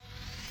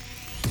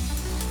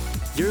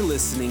You're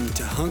listening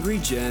to Hungry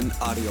Gen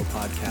audio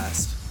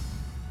podcast.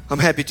 I'm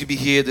happy to be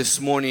here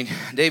this morning.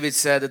 David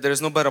said that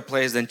there's no better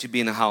place than to be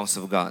in the house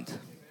of God.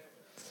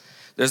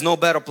 There's no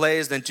better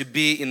place than to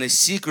be in the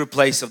secret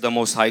place of the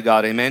Most High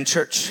God. Amen,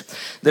 church?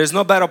 There's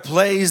no better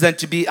place than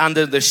to be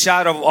under the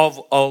shadow of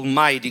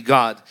Almighty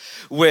God,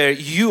 where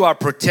you are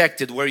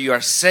protected, where you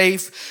are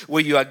safe,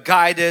 where you are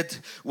guided,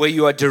 where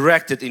you are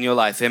directed in your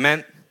life.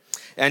 Amen?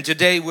 And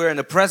today we're in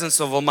the presence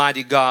of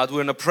Almighty God.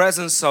 We're in the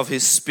presence of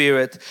His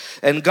Spirit,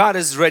 and God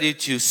is ready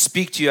to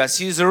speak to us.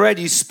 He's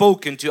already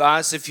spoken to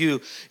us if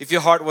your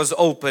heart was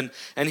open,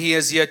 and He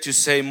has yet to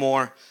say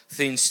more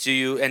things to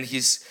you. And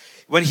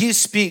when He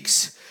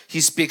speaks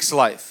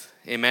life.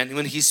 Amen.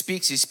 When He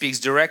speaks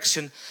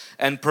direction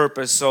and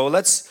purpose. So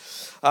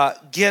let's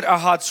get our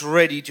hearts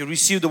ready to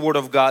receive the Word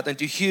of God and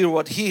to hear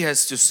what He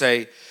has to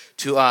say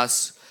to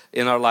us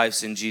in our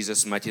lives in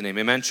Jesus' mighty name.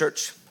 Amen,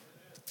 church.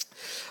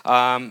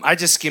 I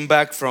just came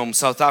back from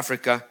South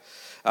Africa,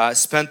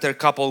 spent there a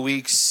couple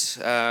weeks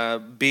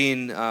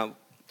being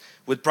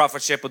with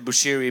Prophet Shepherd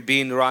Bushiri,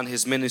 being around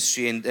his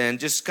ministry and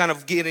just kind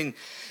of getting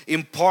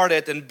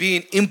imparted and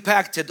being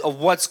impacted of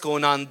what's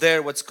going on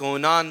there, what's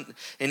going on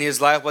in his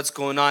life, what's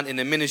going on in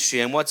the ministry,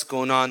 and what's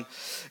going on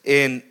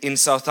in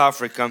South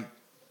Africa.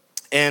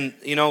 And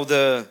you know,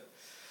 the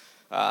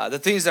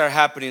things that are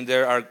happening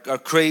there are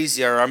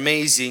crazy, are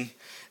amazing,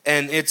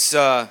 and it's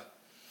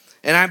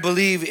and I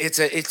believe it's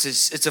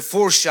a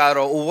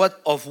foreshadow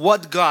of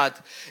what God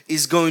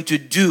is going to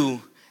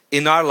do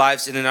in our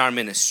lives and in our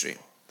ministry.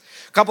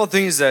 A couple of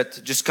things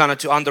that just kind of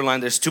to underline,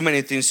 there's too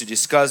many things to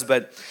discuss,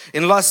 but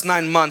in the last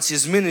 9 months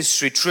his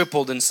ministry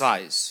tripled in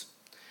size.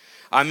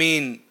 I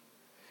mean,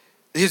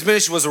 his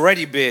ministry was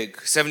already big,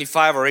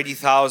 75 or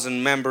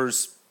 80,000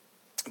 members,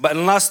 but in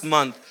the last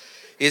month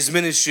his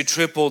ministry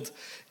tripled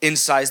in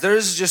size. There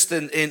is just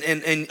an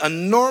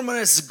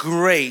enormous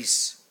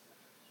grace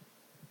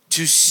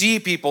to see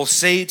people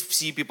saved,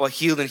 see people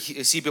healed, and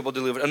see people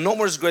delivered.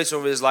 Enormous grace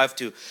over his life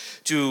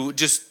to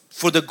just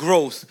for the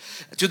growth.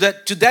 To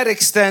that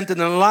extent, in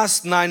the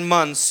last 9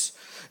 months,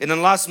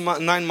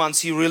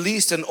 he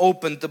released and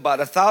opened about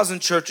 1,000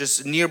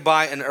 churches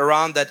nearby and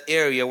around that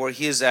area where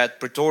he is at,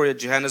 Pretoria,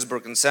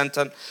 Johannesburg, and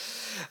Sandton,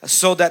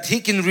 so that he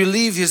can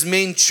relieve his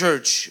main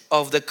church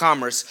of the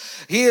commerce.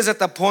 He is at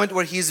the point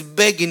where he's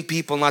begging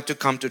people not to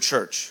come to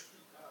church.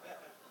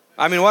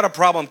 I mean, what a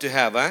problem to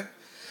have, eh?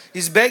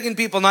 He's begging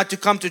people not to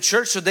come to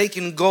church so they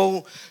can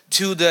go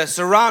to the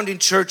surrounding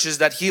churches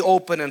that he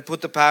opened and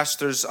put the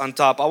pastors on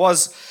top. I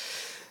was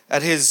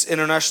at his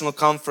international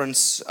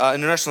conference,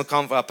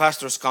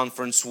 pastors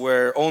conference,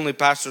 where only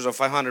pastors of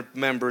 500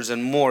 members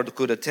and more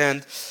could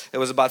attend. It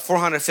was about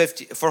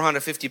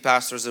 450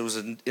 pastors that was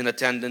in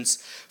attendance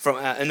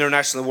from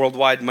internationally,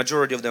 worldwide,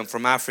 majority of them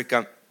from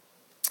Africa.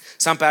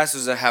 Some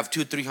pastors that have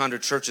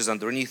 200-300 churches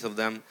underneath of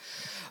them.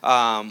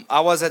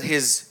 I was at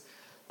his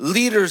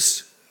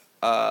leaders'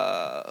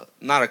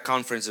 not a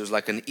conference, it was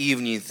like an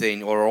evening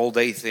thing or all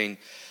day thing.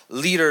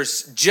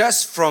 Leaders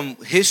just from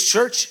his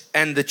church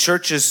and the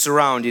churches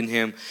surrounding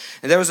him.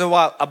 And there was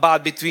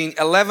about between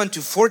 11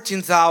 to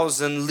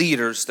 14,000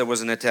 leaders that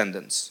was in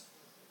attendance.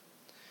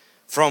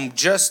 From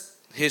just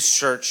his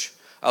church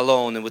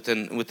alone and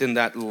within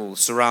that little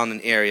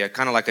surrounding area.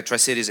 Kind of like a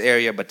Tri-Cities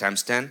area but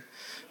times 10.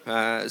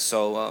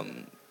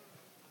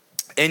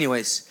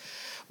 Anyways.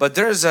 But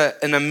there's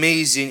an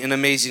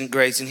amazing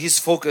grace, and his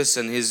focus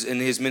and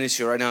his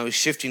ministry right now is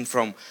shifting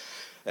from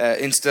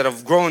instead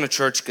of growing a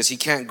church, because he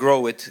can't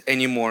grow it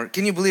anymore.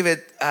 Can you believe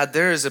it?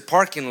 There is a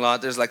parking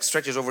lot. There's like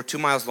stretches over 2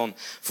 miles long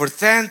for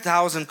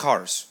 10,000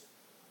 cars.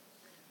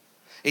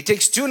 It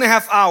takes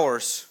 2.5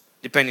 hours,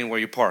 depending where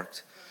you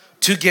parked,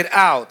 to get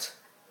out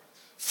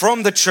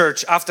from the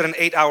church after an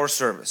 8-hour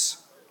service.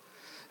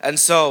 And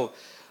so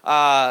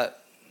the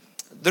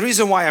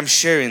reason why I'm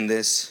sharing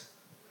this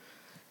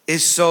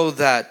is so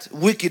that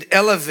we could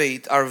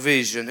elevate our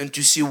vision and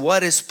to see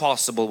what is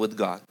possible with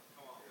God.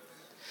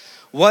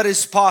 What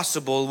is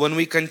possible when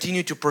we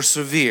continue to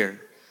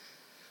persevere,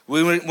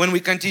 when we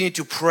continue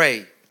to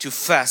pray, to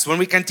fast, when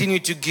we continue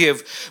to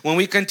give, when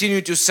we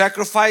continue to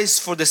sacrifice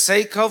for the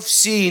sake of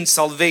seeing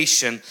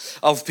salvation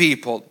of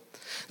people.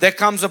 There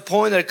comes a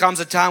point, there comes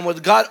a time where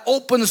God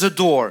opens a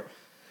door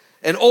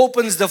and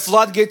opens the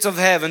floodgates of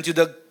heaven to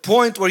the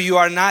point where you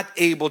are not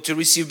able to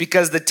receive,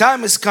 because the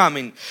time is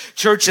coming,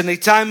 church, and the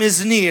time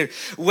is near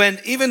when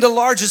even the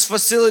largest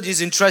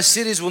facilities in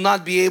Tri-Cities will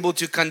not be able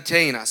to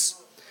contain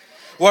us.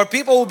 Where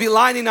people will be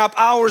lining up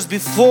hours and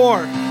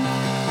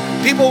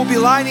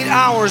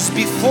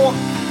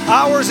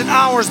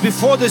hours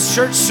before this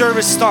church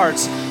service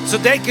starts so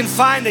they can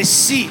find a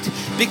seat,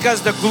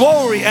 because the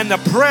glory and the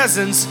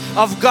presence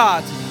of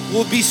God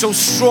will be so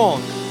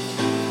strong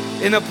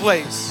in a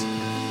place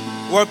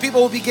where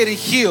people will be getting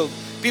healed,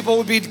 people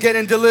will be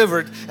getting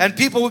delivered, and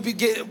people will be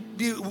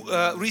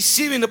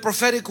receiving the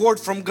prophetic word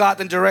from God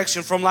and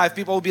direction from life.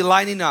 People will be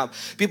lining up.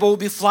 People will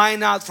be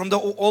flying out from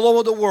all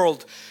over the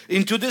world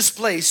into this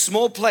place,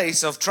 small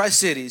place of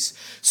Tri-Cities,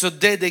 so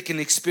that they can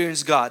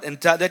experience God.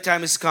 And that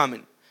time is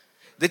coming.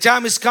 The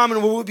time is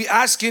coming where we'll be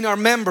asking our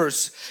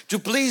members to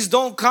please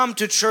don't come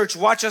to church,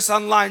 watch us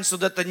online so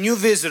that the new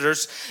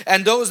visitors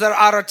and those that are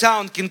out of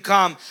town can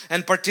come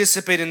and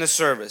participate in the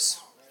service.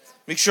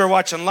 Make sure to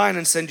watch online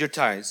and send your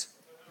tithes.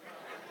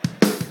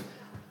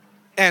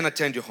 And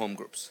attend your home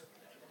groups.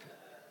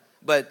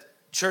 But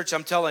church,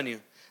 I'm telling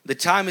you, the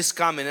time is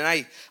coming, and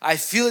I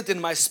feel it in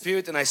my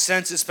spirit, and I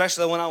sense,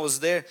 especially when I was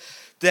there,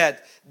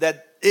 that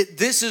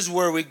this is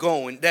where we're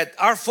going. That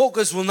our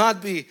focus will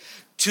not be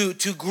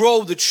to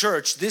grow the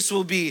church. This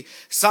will be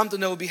something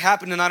that will be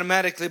happening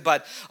automatically,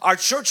 but our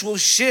church will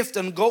shift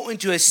and go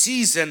into a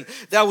season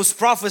that was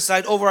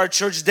prophesied over our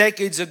church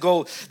decades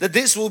ago, that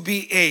this will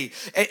be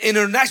an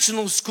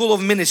international school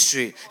of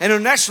ministry,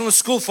 international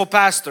school for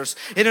pastors,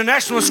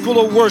 international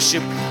school of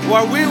worship,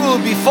 where we will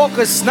be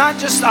focused not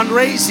just on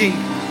raising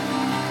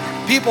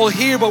people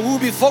here, but we'll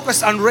be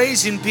focused on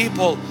raising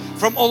people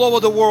from all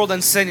over the world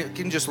and sending,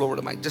 can you just lower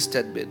the mic just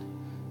a tad bit,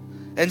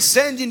 and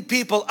sending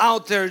people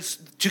out there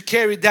to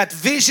carry that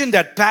vision,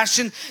 that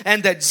passion,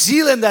 and that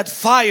zeal and that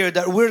fire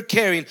that we're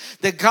carrying,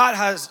 that God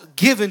has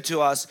given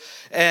to us,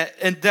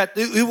 and that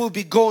it will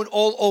be going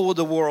all over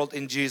the world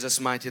in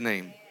Jesus' mighty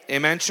name.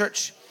 Amen,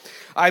 church?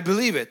 I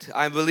believe it.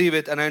 I believe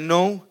it, and I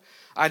know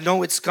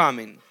it's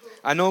coming.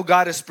 I know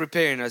God is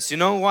preparing us. You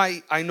know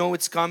why I know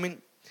it's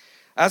coming?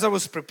 As I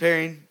was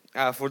preparing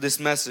for this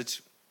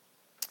message,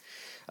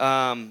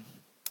 and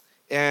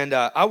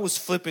I was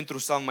flipping through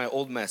some of my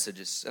old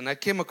messages, and I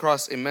came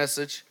across a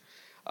message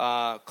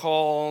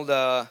called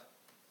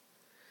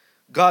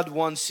God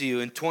Wants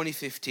You in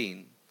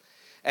 2015.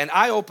 And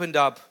I opened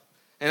up,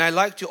 and I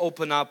like to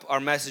open up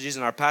our messages,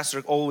 and our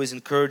pastor always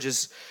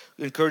encourages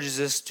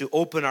us to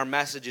open our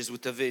messages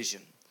with a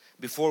vision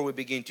before we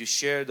begin to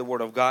share the Word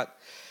of God.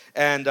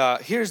 And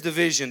here's the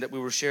vision that we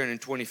were sharing in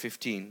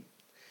 2015.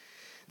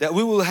 That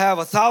we will have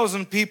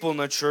 1,000 people in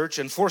the church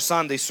and 4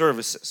 Sunday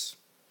services.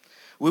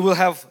 We will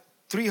have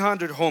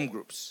 300 home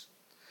groups.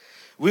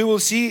 We will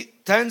see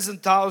tens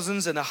and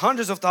thousands and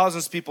hundreds of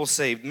thousands of people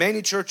saved.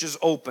 Many churches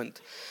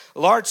opened.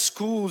 Large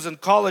schools and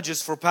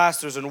colleges for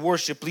pastors and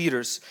worship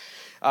leaders.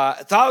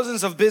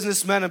 Thousands of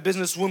businessmen and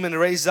businesswomen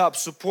raised up,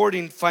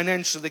 supporting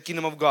financially the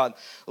kingdom of God.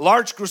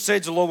 Large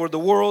crusades all over the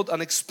world,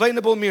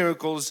 unexplainable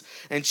miracles,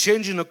 and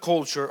changing the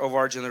culture of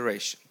our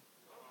generation.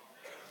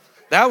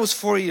 That was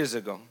 4 years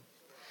ago.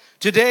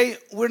 Today,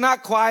 we're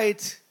not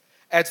quite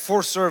at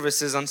 4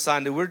 services on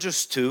Sunday. We're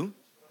just 2.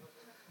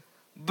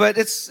 But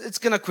it's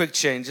gonna quick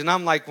change, and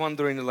I'm like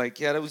wondering, like,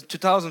 yeah, that was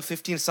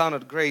 2015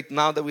 sounded great.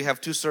 Now that we have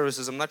 2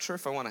 services, I'm not sure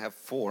if I want to have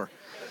 4.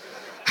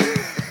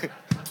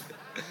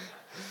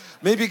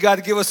 Maybe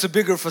God give us a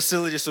bigger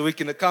facility so we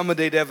can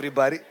accommodate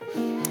everybody.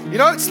 You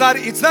know, it's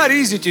not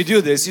easy to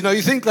do this. You know,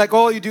 you think like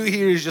all you do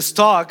here is just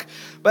talk,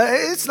 but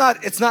it's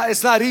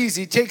not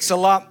easy. It takes a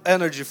lot of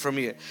energy from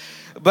you.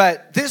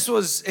 But this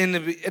was in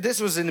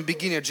the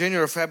beginning of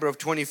January or February of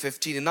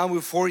 2015, and now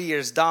we're 4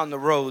 years down the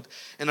road,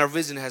 and our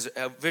vision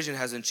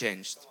hasn't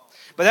changed.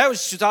 But that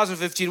was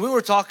 2015. We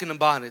were talking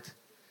about it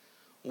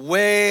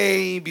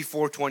way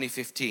before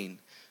 2015,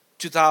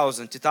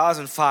 2000,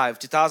 2005,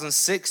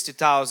 2006,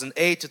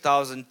 2008,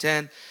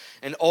 2010,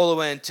 and all the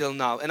way until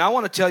now. And I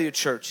want to tell you,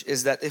 church,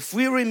 is that if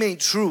we remain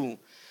true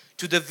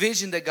to the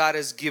vision that God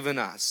has given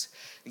us,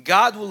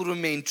 God will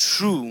remain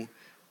true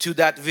to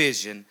that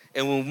vision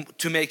and will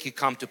to make it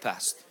come to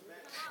pass.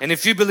 And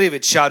if you believe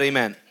it, shout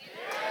amen.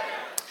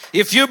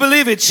 If you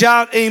believe it,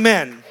 shout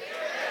amen.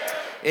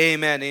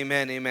 Amen,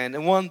 amen, amen.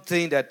 And one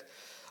thing that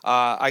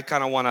I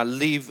kind of want to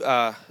leave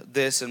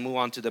this and move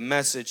on to the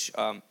message,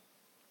 kind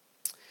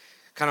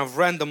of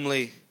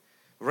randomly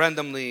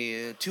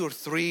 2 or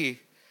 3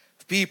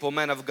 people,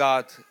 men of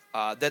God,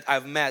 that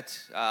I've met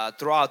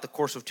throughout the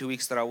course of 2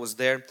 weeks that I was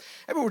there.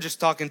 And we were just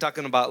talking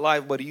about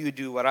life, what do you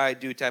do, what I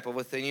do, type of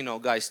a thing. You know,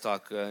 guys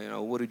talk,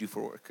 what do you do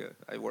for work?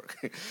 I work.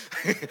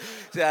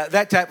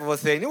 That type of a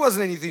thing. It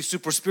wasn't anything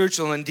super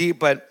spiritual and deep,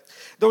 but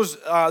those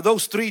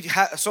 3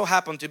 so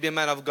happened to be a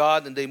man of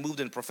God, and they moved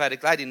in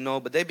prophetic. I didn't know,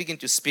 but they began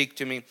to speak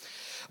to me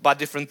about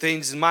different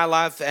things in my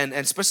life,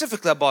 and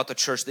specifically about the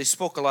church. They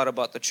spoke a lot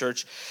about the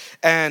church.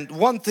 And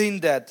one thing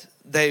that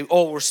they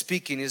all were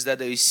speaking is that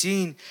they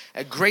seen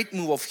a great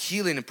move of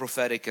healing and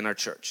prophetic in our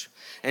church.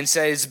 And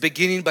say it's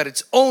beginning, but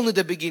it's only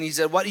the beginning. He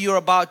said what you're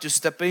about to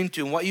step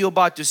into and what you're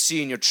about to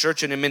see in your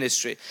church and in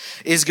ministry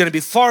is going to be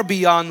far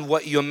beyond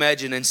what you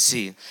imagine and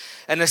see.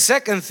 And the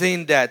second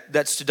thing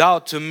that stood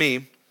out to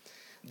me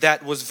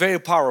that was very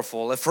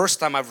powerful, the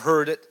first time I've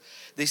heard it,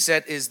 they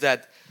said is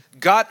that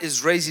God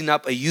is raising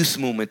up a youth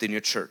movement in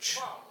your church.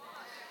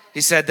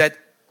 He said that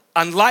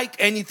unlike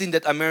anything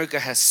that America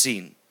has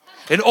seen.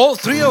 And all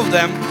 3 of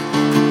them,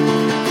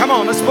 come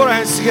on, let's put our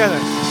hands together.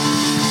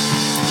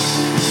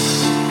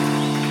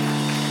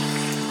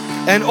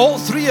 And all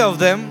 3 of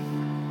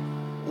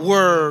them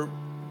were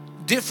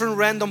different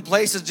random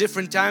places,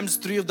 different times.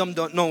 3 of them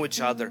don't know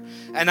each other,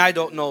 and I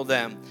don't know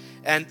them.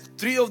 And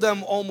 3 of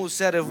them almost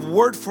said it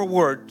word for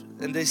word,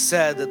 and they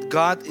said that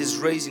God is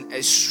raising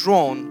a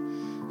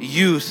strong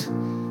youth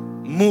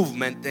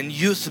movement and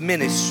youth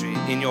ministry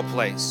in your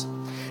place.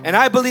 And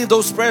I believe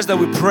those prayers that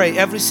we pray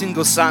every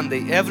single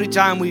Sunday, every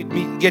time we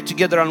get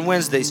together on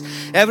Wednesdays,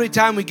 every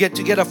time we get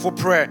together for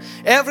prayer,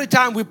 every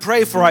time we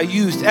pray for our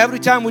youth, every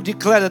time we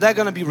declare that they're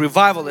going to be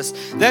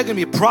revivalists, they're going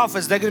to be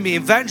prophets, they're going to be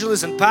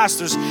evangelists and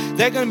pastors,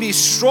 they're going to be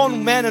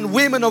strong men and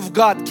women of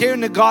God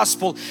carrying the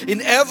gospel in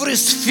every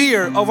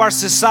sphere of our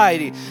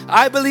society.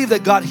 I believe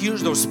that God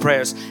hears those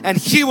prayers and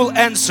He will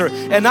answer,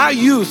 and our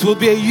youth will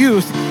be a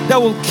youth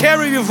that will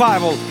carry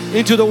revival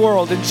into the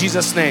world in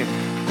Jesus' name.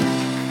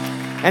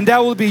 And that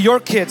will be your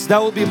kids,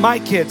 that will be my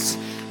kids,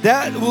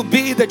 that will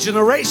be the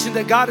generation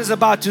that God is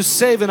about to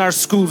save in our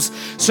schools.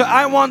 So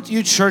I want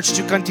you, church,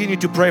 to continue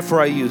to pray for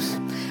our youth.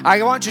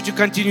 I want you to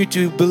continue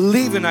to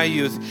believe in our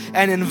youth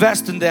and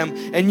invest in them,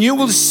 and you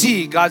will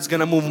see God's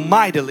gonna move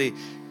mightily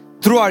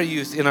through our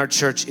youth in our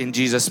church in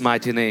Jesus'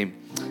 mighty name.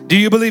 Do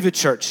you believe it,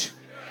 church?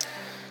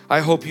 I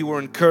hope you were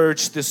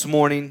encouraged this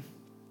morning,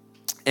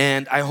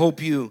 and I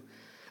hope you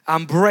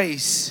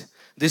embrace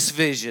this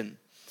vision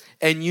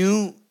and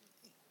you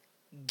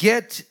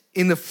get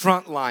in the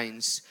front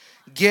lines,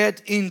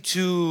 get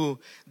into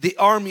the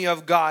army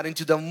of God,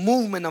 into the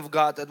movement of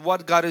God, that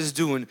what God is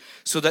doing,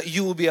 so that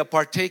you will be a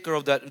partaker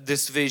of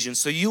this vision.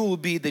 So you will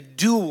be the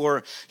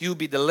doer, you will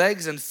be the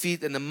legs and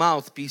feet and the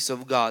mouthpiece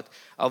of God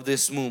of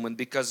this movement,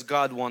 because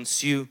God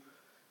wants you.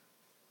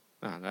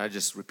 I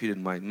just repeated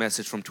my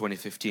message from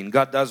 2015.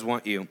 God does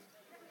want you.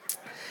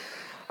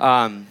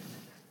 Amen,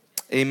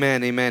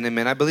 amen,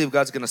 amen. I believe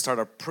God's going to start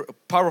a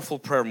powerful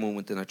prayer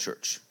movement in a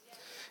church.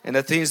 And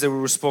the things that we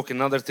were spoken,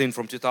 another thing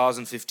from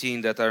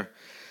 2015 that I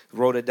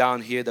wrote it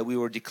down here that we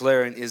were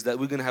declaring, is that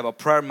we're going to have a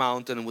prayer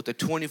mountain with a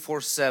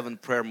 24/7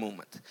 prayer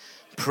movement.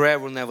 Prayer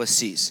will never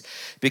cease.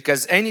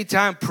 Because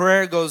anytime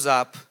prayer goes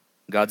up,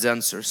 God's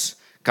answers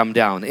come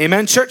down.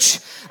 Amen, church?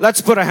 Let's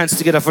put our hands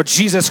together for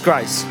Jesus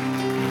Christ.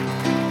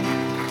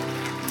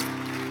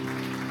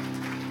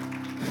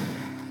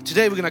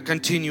 Today we're going to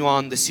continue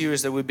on the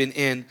series that we've been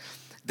in,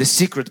 The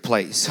Secret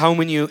Place. How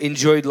many of you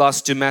enjoyed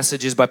last 2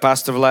 messages by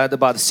Pastor Vlad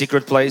about the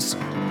secret place?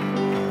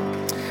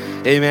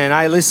 Amen.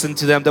 I listened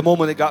to them the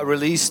moment it got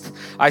released.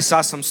 I saw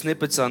some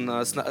snippets on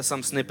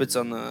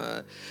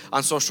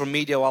social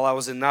media while I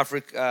was in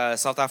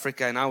South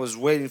Africa, and I was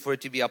waiting for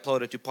it to be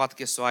uploaded to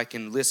podcast so I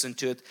can listen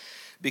to it,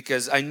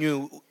 because I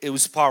knew it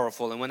was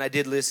powerful. And when I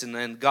did listen,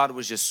 and God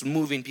was just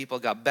moving, people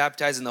got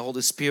baptized in the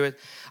Holy Spirit.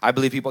 I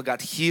believe people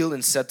got healed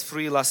and set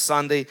free last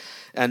Sunday,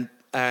 and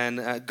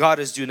God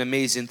is doing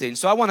amazing things.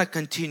 So I want to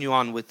continue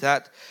on with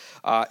that,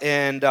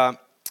 and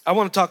I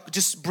want to talk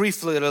just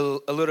briefly a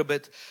little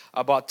bit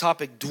about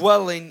topic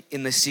dwelling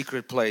in the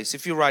secret place.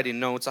 If you're writing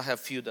notes, I have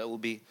a few that will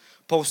be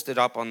posted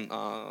up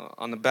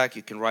on the back.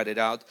 You can write it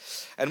out.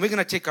 And we're going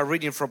to take a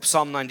reading from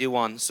Psalm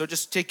 91. So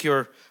just take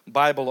your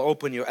Bible or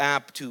open your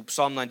app to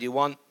Psalm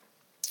 91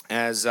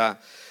 as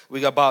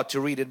we're about to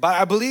read it. But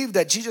I believe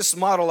that Jesus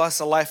modeled us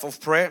a life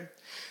of prayer,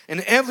 and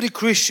every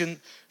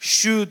Christian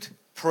should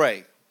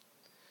pray.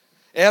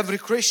 Every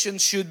Christian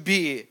should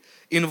be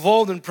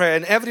involved in prayer,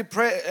 and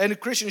any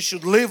Christian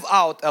should live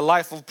out a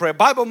life of prayer.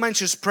 Bible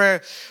mentions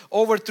prayer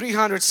over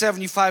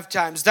 375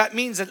 times. That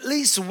means at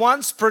least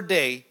once per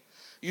day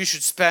you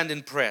should spend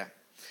in prayer.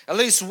 At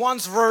least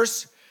once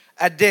verse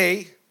a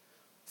day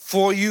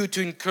for you,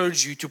 to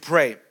encourage you to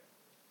pray.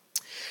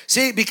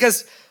 See,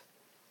 because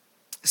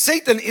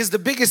Satan is the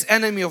biggest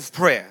enemy of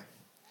prayer.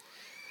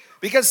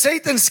 Because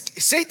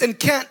Satan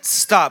can't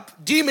stop.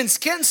 Demons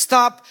can't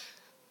stop.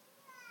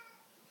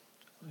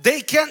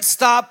 They can't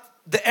stop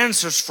the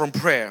answers from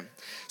prayer.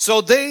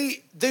 So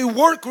they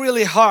work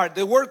really hard.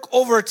 They work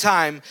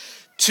overtime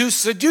to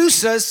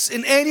seduce us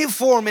in any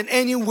form, in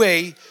any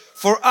way,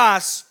 for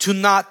us to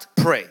not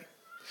pray.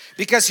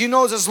 Because He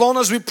knows as long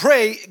as we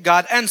pray,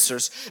 God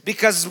answers.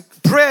 Because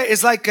prayer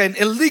is like an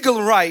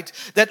illegal right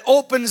that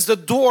opens the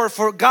door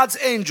for God's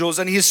angels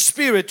and His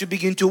Spirit to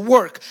begin to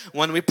work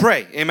when we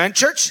pray. Amen,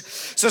 church?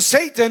 So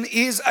Satan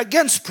is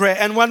against prayer,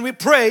 and when we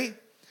pray,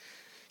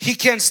 he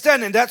can't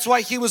stand, and that's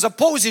why he was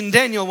opposing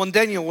Daniel when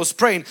Daniel was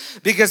praying,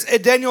 because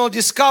Daniel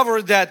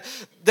discovered that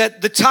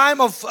the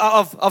time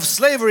of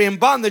slavery and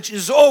bondage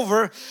is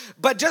over.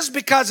 But just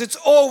because it's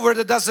over,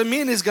 that doesn't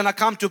mean it's gonna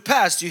come to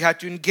pass. You have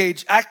to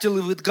engage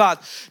actively with God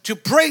to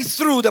pray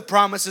through the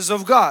promises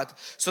of God,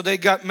 so they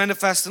got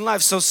manifest in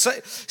life. So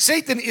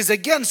Satan is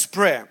against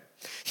prayer.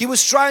 He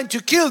was trying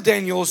to kill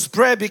Daniel's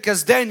prayer,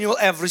 because Daniel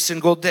every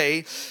single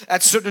day,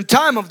 at certain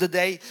time of the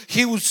day,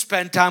 he would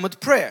spend time with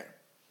prayer.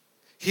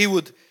 He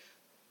would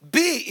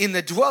be in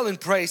the dwelling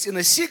place, in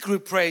the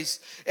secret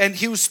place, and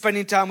he was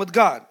spending time with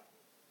God.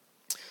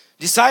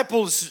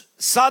 Disciples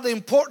saw the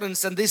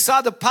importance, and they saw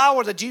the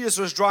power that Jesus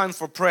was drawing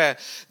for prayer.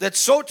 That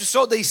so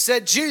they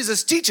said,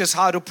 Jesus, teach us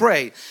how to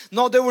pray.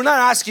 No, they were not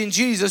asking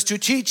Jesus to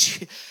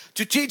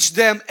teach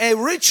them a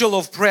ritual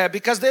of prayer,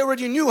 because they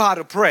already knew how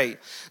to pray.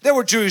 They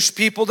were Jewish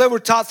people. They were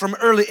taught from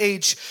early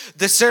age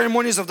the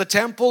ceremonies of the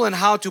temple and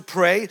how to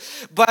pray.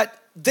 But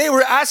they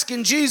were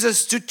asking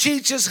Jesus to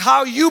teach us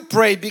how you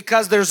pray,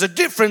 because there's a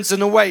difference in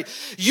the way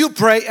you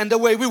pray and the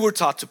way we were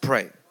taught to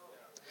pray.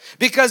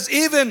 Because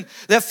even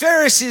the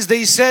Pharisees,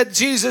 they said,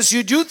 Jesus,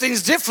 you do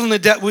things differently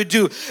that we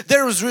do.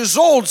 There is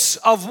results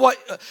of what,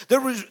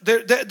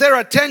 there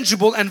are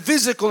tangible and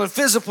physical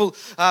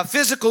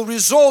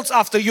results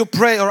after you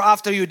pray or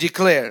after you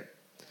declare.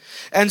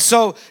 And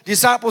so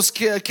disciples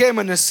came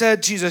and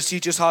said, Jesus,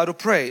 teach us how to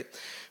pray.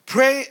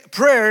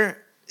 Prayer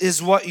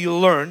is what you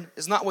learn,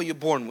 it's not what you're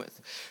born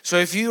with. So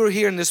if you're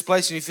here in this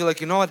place and you feel like,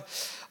 you know what,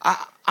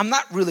 I'm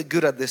not really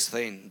good at this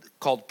thing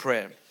called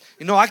prayer.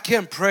 You know, I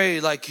can't pray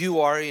like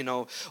you are, you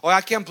know, or I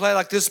can't play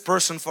like this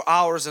person for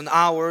hours and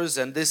hours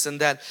and this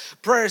and that.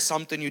 Prayer is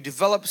something you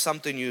develop,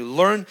 something you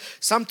learn,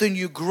 something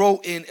you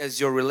grow in as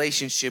your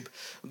relationship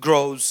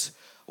grows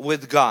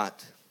with God.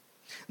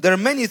 There are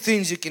many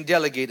things you can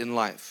delegate in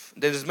life.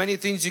 There's many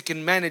things you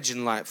can manage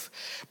in life.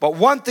 But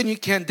one thing you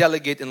can't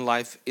delegate in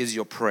life is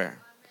your prayer.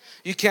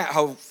 You can't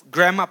have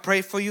grandma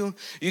pray for you.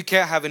 You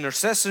can't have an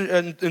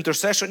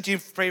intercession team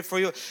pray for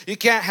you. You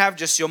can't have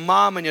just your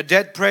mom and your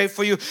dad pray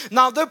for you.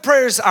 Now their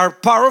prayers are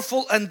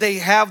powerful and they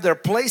have their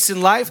place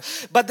in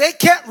life, but they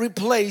can't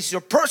replace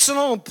your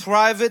personal and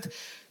private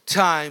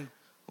time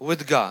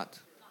with God.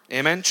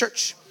 Amen,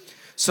 church?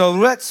 So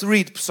let's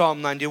read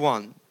Psalm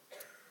 91.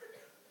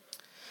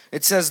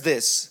 It says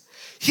this: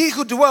 He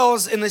who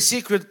dwells in the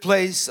secret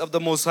place of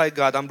the Most High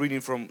God, I'm reading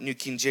from New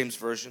King James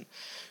Version,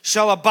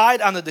 shall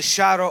abide under the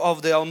shadow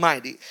of the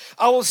Almighty.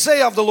 I will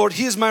say of the Lord,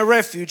 He is my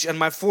refuge and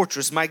my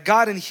fortress, my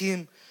God, in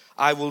Him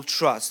I will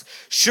trust.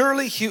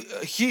 Surely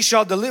he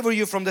shall deliver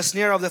you from the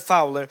snare of the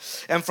fowler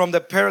and from the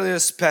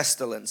perilous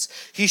pestilence.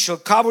 He shall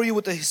cover you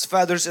with His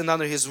feathers, and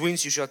under His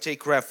wings you shall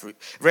take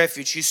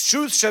refuge. His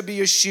truth shall be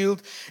your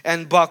shield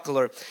and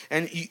buckler.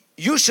 And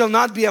you shall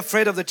not be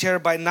afraid of the terror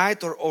by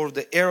night, or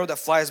the arrow that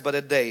flies by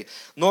the day,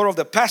 nor of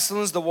the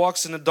pestilence that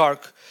walks in the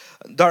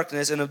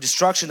darkness, and of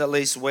destruction that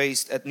lays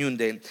waste at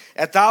noonday.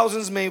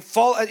 1,000 may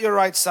fall at your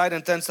right side,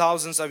 and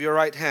 10,000 of your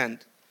right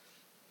hand,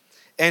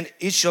 and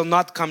it shall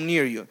not come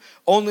near you.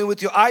 Only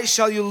with your eyes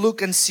shall you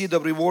look and see the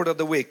reward of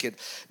the wicked.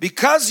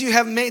 Because you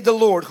have made the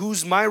Lord, who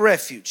is my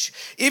refuge,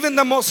 even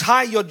the Most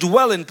High, your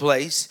dwelling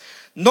place,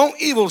 no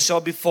evil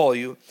shall befall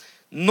you,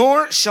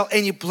 nor shall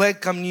any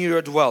plague come near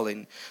your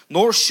dwelling,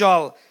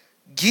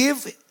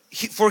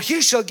 for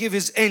He shall give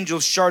His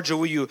angels charge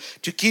over you,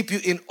 to keep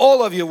you in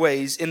all of your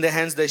ways. In the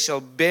hands they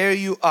shall bear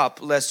you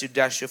up, lest you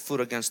dash your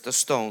foot against a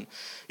stone.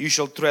 You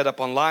shall tread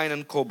upon lion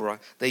and cobra,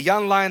 the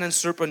young lion and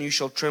serpent you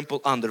shall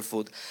trample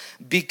underfoot.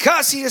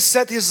 Because He has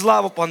set His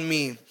love upon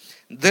me,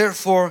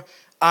 therefore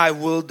I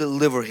will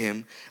deliver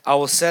him. I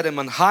will set him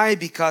on high,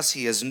 because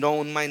he has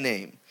known my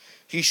name.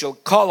 He shall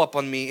call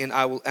upon me, and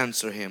I will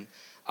answer him.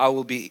 I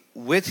will be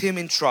with him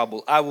in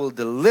trouble. I will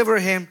deliver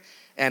him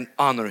and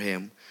honor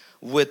him.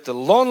 With the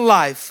long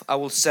life I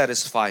will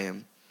satisfy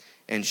him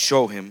and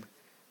show him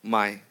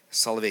my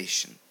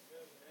salvation.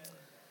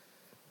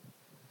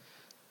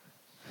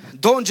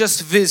 Don't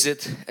just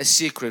visit a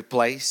secret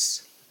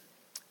place,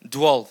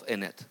 dwell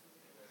in it.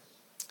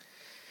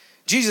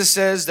 Jesus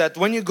says that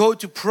when you go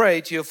to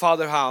pray to your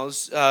Father's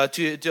house,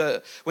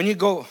 when you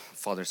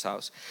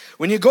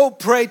go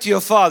pray to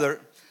your Father,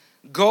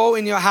 go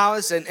in your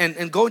house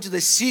and go to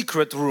the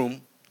secret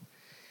room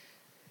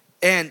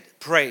and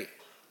pray.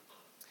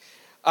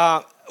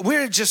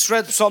 We just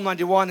read Psalm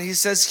 91. He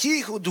says,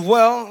 He who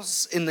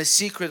dwells in the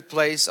secret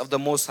place of the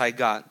Most High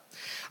God.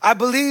 I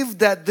believe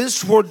that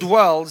this word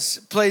dwells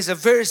plays a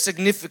very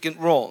significant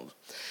role.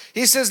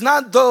 He says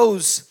not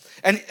those,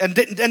 and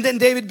then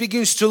David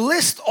begins to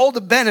list all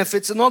the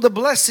benefits and all the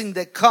blessings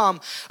that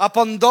come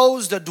upon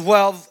those that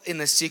dwell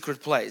in a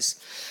secret place.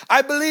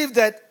 I believe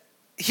that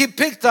he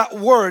picked that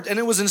word and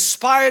it was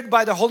inspired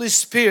by the Holy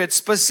Spirit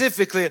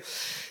specifically,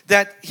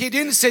 that he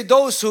didn't say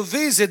those who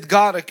visit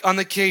God on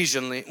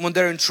occasionally when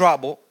they're in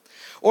trouble,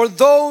 or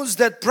those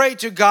that pray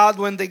to God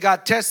when they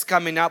got tests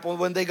coming up, or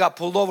when they got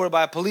pulled over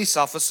by a police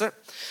officer,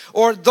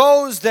 or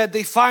those that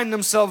they find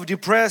themselves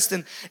depressed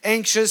and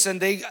anxious and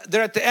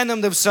they're at the end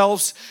of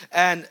themselves,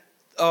 and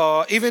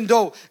even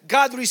though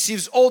God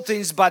receives all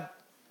things, but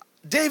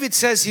David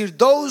says here,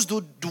 those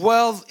who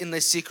dwell in the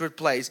secret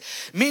place,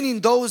 meaning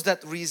those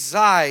that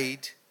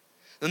reside.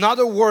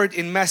 Another word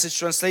in Message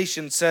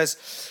translation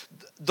says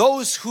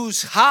those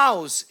whose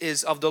house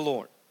is of the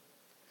Lord.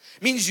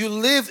 Means you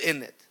live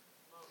in it.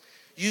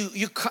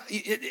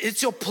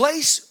 It's your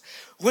place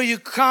where you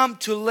come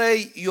to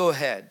lay your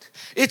head.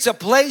 It's a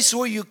place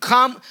where you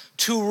come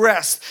to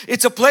rest.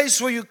 It's a place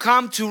where you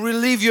come to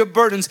relieve your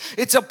burdens.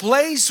 It's a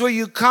place where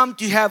you come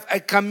to have a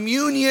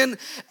communion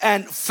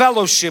and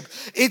fellowship.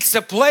 It's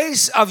a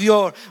place of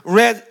your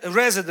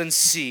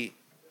residency.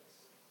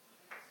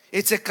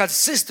 It's a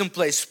consistent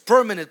place,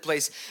 permanent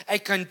place, a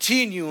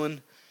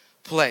continuing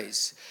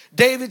place.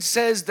 David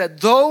says that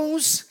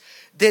those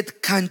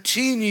that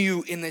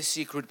continue in a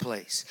secret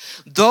place,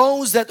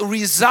 those that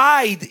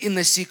reside in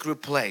a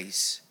secret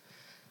place,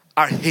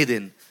 are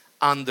hidden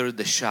under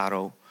the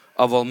shadow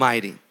of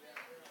Almighty.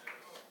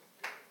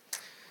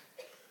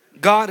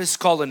 God is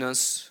calling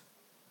us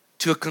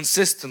to a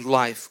consistent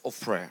life of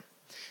prayer.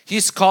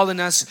 He's calling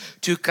us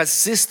to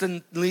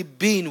consistently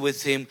being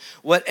with Him,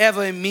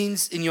 whatever it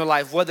means in your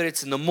life, whether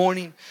it's in the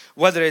morning,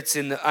 whether it's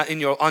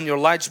on your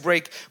lunch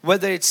break,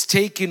 whether it's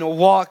taking a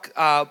walk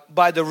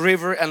by the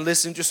river and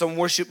listening to some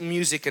worship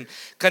music and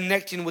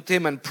connecting with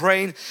Him and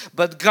praying.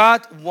 But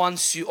God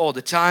wants you all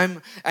the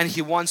time, and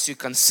He wants you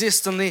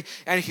consistently,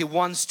 and He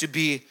wants to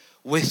be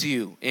with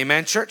you.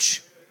 Amen,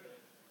 church?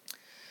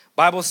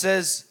 Bible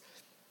says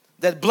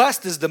that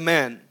blessed is the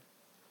man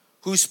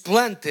who's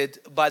planted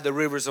by the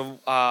rivers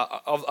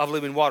of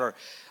living water.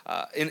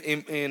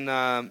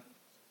 In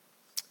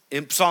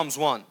Psalms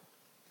 1.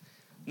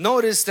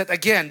 Notice that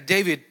again,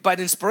 David, by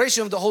the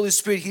inspiration of the Holy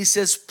Spirit, he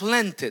says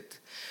planted.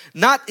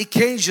 Not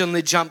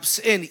occasionally jumps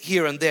in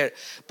here and there,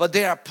 but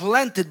they are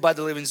planted by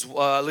the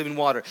living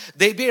water.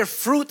 They bear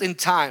fruit in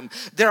time.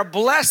 They are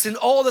blessed in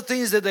all the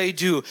things that they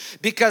do,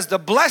 because the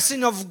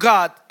blessing of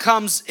God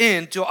comes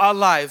into our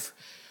life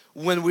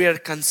when we are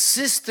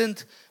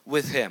consistent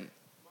with Him.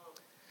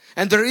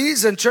 And the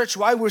reason, church,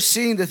 why we're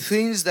seeing the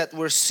things that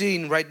we're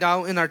seeing right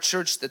now in our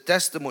church, the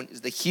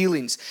testimonies, the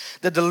healings,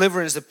 the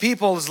deliverance, the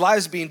people's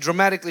lives being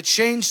dramatically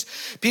changed,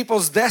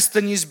 people's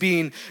destinies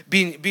being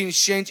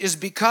changed, is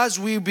because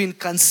we've been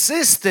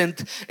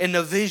consistent in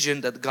the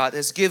vision that God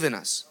has given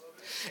us.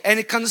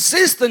 And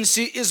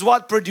consistency is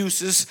what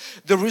produces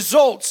the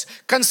results.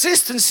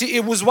 Consistency,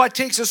 it was what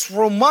takes us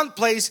from one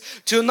place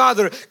to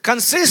another.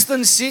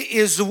 Consistency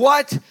is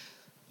what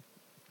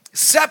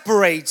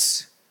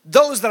separates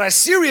those that are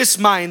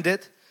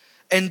serious-minded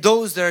and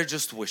those that are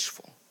just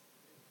wishful.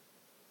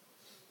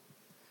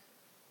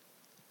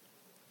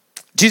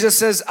 Jesus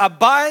says,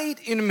 abide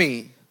in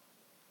me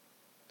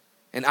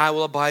and I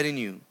will abide in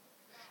you.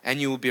 And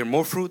you will bear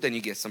more fruit, then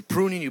you get some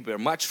pruning, you bear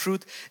much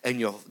fruit,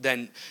 and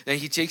then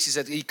he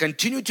says, you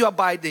continue to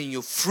abide, then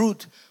your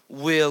fruit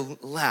will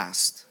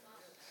last.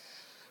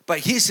 But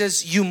he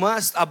says, you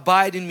must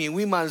abide in me.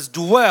 We must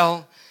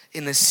dwell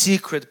in the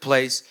secret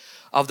place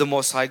of the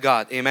Most High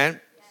God. Amen.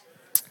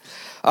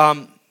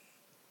 Not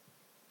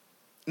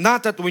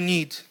that we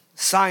need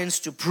science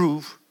to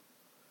prove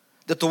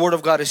that the Word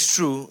of God is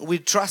true. We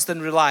trust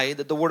and rely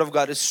that the Word of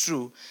God is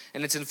true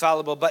and it's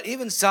infallible. But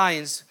even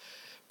science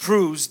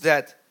proves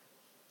that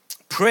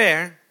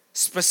prayer,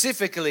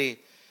 specifically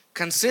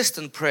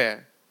consistent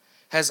prayer,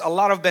 has a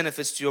lot of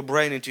benefits to your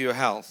brain and to your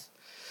health.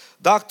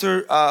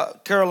 Dr.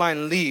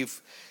 Caroline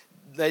Leaf,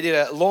 they did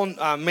a long,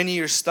 many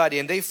years study,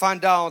 and they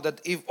found out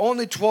that if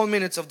only 12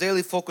 minutes of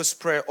daily focused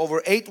prayer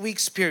over 8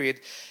 weeks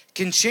period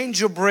can change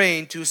your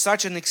brain to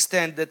such an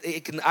extent that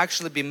it can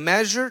actually be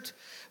measured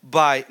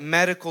by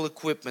medical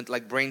equipment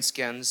like brain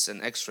scans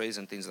and x-rays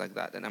and things like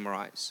that, and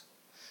MRIs.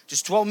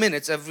 Just 12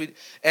 minutes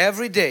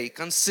every day,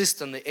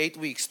 consistently, 8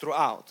 weeks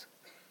throughout.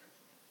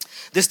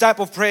 This type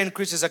of prayer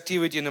increases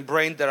activity in the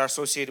brain that are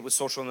associated with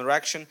social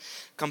interaction,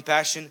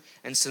 compassion,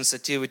 and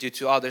sensitivity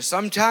to others.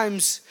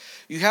 Sometimes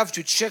you have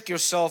to check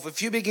yourself.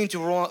 If you begin to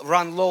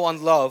run low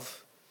on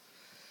love,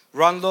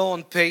 run low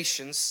on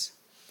patience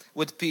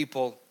with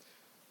people,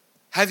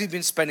 have you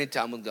been spending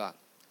time with God?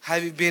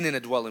 Have you been in a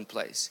dwelling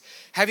place?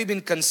 Have you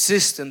been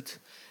consistent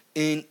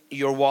in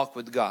your walk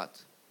with God?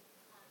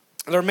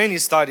 There are many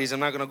studies, I'm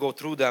not going to go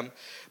through them,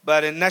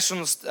 but in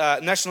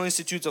National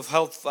Institute of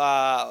Health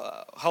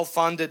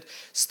funded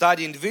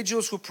study,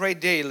 individuals who pray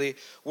daily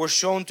were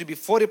shown to be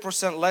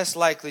 40% less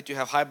likely to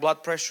have high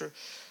blood pressure,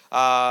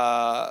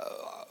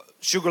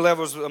 sugar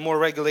levels are more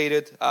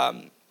regulated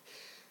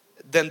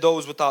than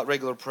those without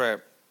regular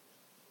prayer.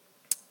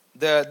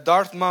 The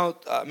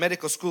Dartmouth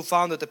Medical School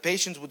found that the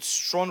patients with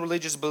strong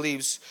religious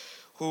beliefs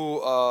who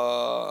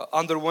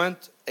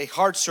underwent a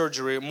heart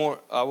surgery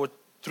were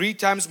 3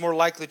 times more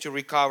likely to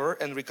recover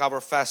and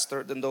recover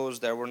faster than those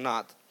that were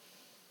not.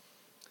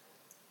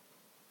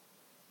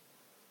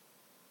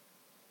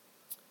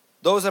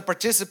 Those that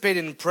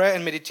participated in prayer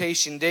and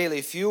meditation daily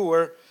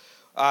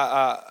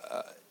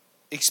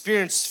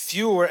experienced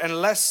fewer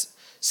and less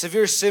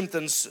severe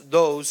symptoms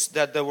those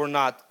that were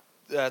not.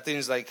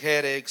 Things like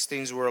headaches,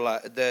 things were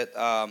like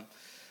that.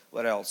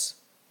 What else?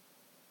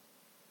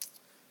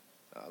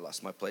 I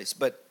lost my place.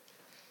 But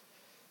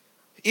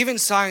even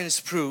science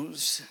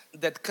proves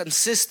that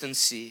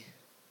consistency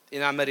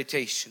in our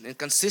meditation and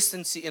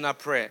consistency in our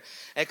prayer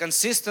and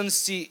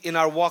consistency in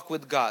our walk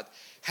with God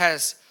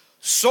has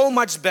so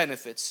much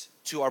benefits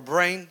to our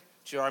brain,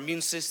 to our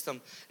immune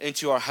system, and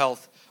to our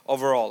health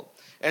overall.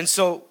 And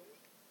so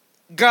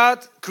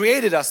God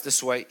created us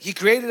this way. He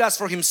created us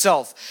for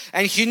Himself.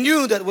 And He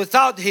knew that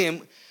without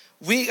Him,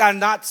 we are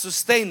not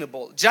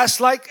sustainable. Just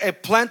like a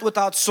plant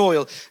without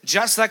soil,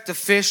 just like the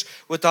fish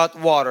without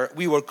water,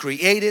 we were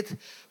created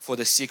for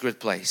the secret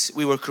place.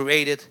 We were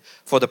created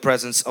for the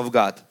presence of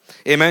God.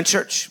 Amen,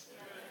 church?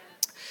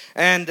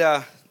 And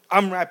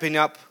I'm wrapping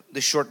up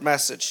the short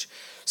message.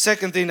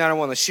 Second thing that I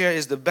want to share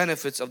is the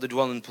benefits of the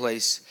dwelling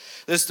place.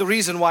 That's the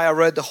reason why I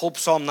read the whole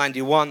Psalm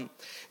 91,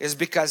 is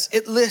because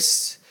it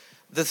lists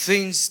the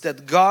things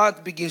that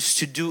God begins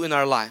to do in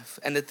our life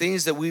and the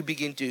things that we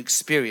begin to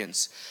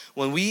experience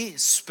when we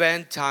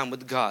spend time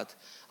with God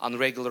on a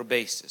regular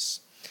basis.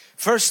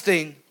 First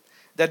thing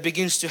that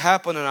begins to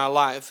happen in our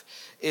life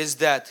is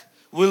that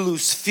we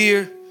lose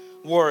fear,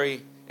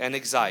 worry, and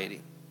anxiety.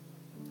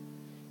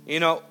 You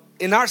know,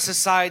 in our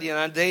society, in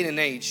our day and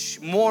age,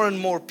 more and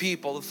more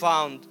people are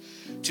found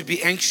to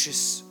be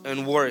anxious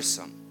and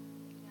worrisome.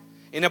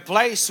 In a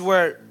place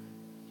where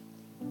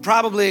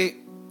probably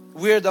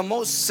we're the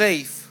most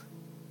safe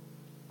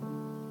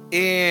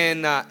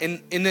in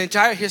the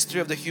entire history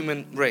of the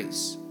human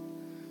race.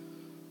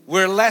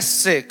 We're less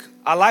sick.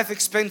 Our life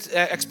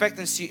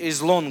expectancy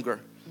is longer.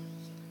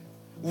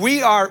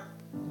 We are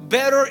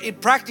better in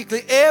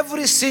practically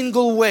every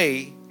single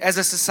way as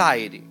a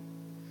society.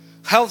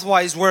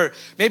 Health-wise, where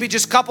maybe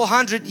just a couple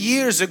hundred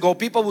years ago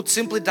people would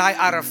simply die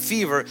out of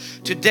fever,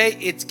 today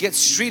it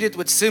gets treated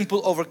with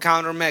simple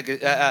over-counter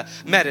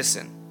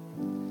medicine.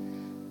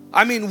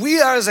 I mean,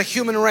 we are as a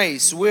human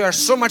race, we are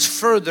so much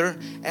further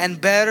and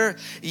better,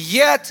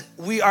 yet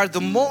we are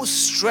the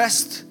most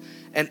stressed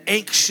and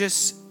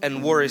anxious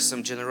and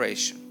worrisome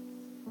generation.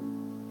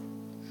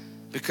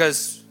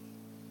 Because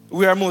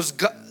we are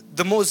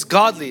the most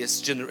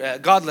godless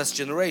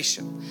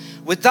generation.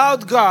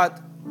 Without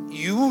God,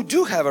 you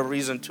do have a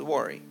reason to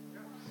worry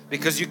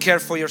because you care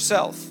for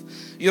yourself.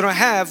 You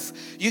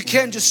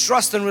can't just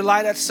trust and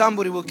rely that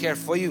somebody will care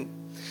for you.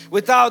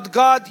 Without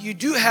God, you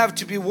do have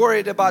to be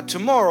worried about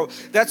tomorrow.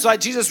 That's why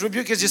Jesus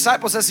rebuked His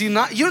disciples and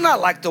says, you're not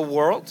like the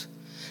world.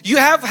 You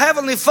have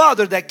Heavenly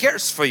Father that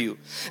cares for you.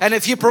 And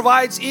if He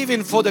provides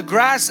even for the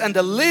grass and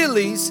the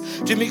lilies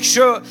to make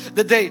sure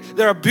that they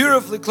are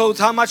beautifully clothed,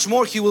 how much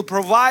more He will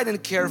provide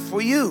and care for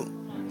you.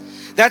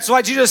 That's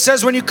why Jesus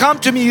says, when you come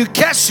to me, you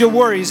cast your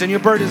worries and your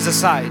burdens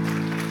aside.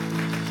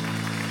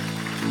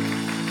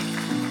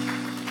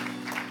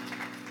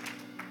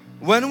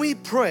 When we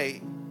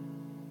pray,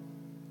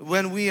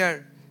 when we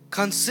are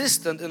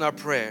consistent in our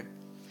prayer,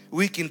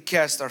 we can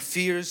cast our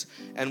fears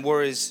and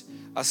worries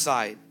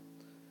aside.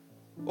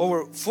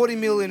 Over 40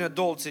 million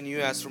adults in the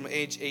U.S. from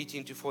age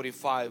 18 to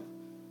 45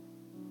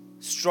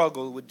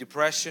 struggle with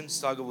depression,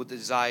 struggle with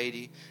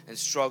anxiety, and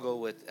struggle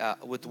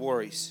with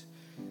worries.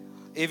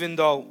 Even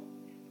though,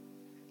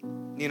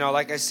 you know,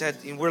 like I said,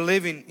 we're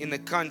living in a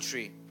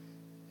country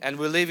and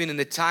we're living in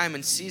a time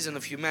and season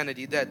of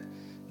humanity that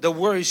the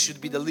worries should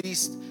be the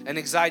least, and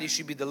anxiety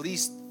should be the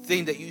least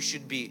thing that you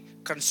should be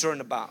concerned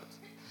about.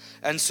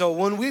 And so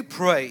when we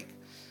pray,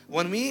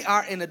 when we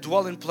are in a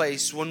dwelling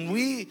place, when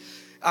we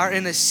are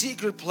in a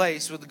secret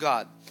place with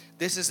God,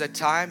 this is a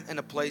time and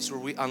a place where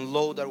we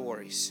unload our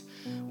worries.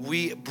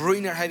 We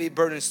bring our heavy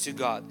burdens to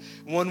God.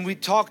 When we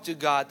talk to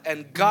God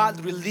and God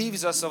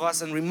relieves us of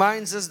us and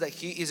reminds us that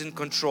He is in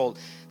control,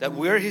 that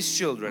we're His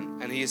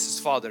children and He is His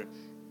Father,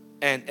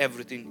 and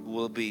everything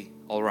will be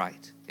all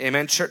right.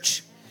 Amen,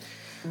 church.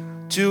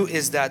 2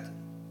 is that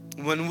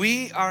when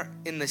we are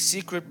in the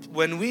secret,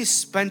 when we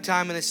spend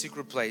time in a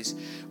secret place,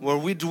 where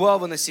we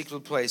dwell in a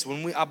secret place,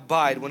 when we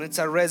abide, when it's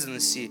our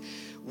residency,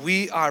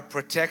 we are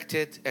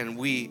protected and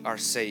we are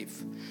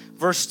safe.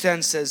 Verse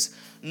 10 says,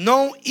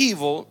 no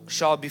evil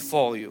shall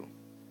befall you,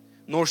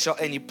 nor shall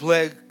any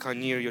plague come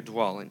near your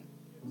dwelling.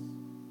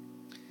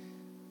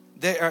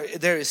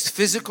 There is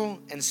physical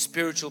and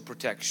spiritual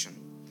protection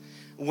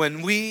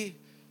when we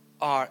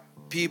are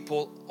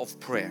people of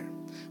prayer.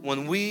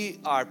 When we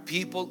are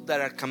people that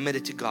are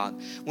committed to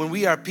God, when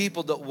we are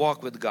people that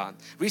walk with God.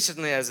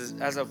 Recently, as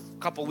a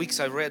couple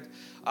weeks, I read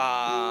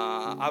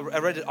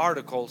an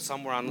article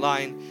somewhere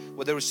online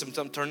where there was some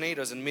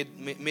tornadoes in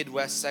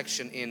Midwest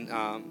section in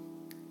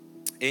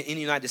the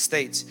United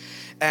States,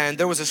 and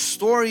there was a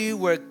story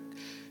where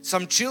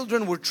some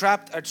children were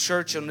trapped at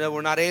church and they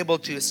were not able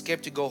to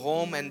escape to go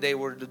home, and they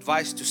were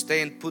advised to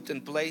stay and put in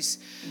place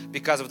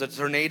because of the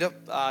tornado,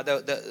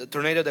 the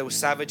tornado that was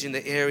savage in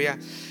the area.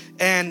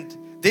 And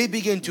they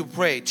began to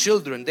pray,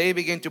 they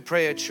began to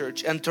pray at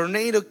church, and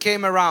tornado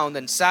came around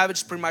and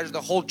savaged pretty much the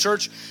whole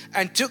church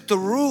and took the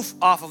roof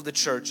off of the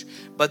church,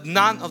 but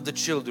none of the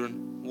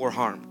children were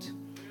harmed.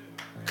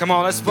 Come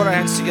on, let's put our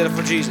hands together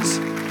for Jesus.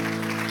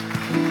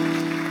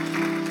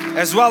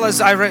 As well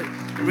as I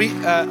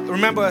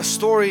remember a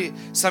story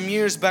some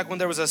years back when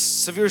there was a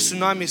severe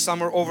tsunami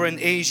somewhere over in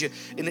Asia,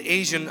 in the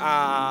Asian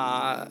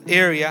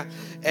area,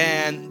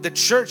 and the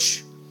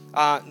church,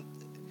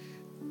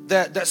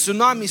 the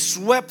tsunami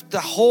swept the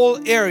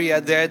whole area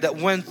there that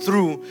went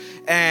through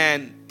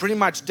and pretty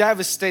much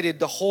devastated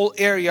the whole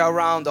area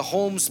around. The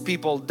homes,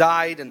 people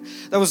died, and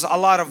there was a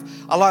lot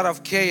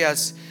of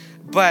chaos.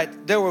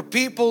 But there were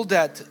people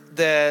that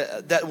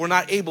were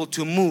not able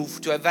to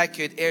move, to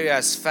evacuate area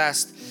as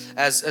fast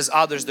as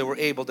others that were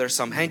able. There's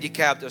some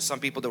handicapped, there's some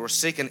people that were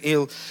sick and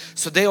ill.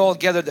 So they all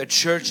gathered at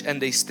church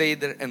and they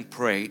stayed there and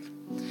prayed.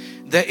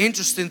 The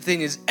interesting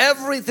thing is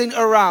everything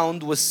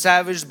around was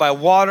savaged by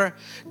water,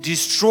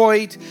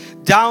 destroyed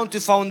down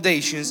to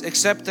foundations,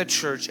 except the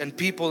church, and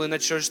people in the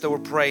church that were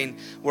praying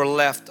were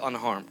left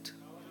unharmed.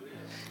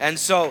 And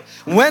so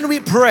when we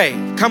pray,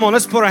 come on,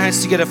 let's put our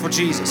hands together for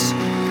Jesus.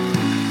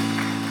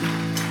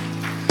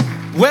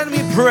 When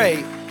we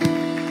pray,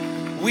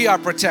 we are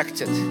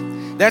protected.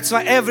 That's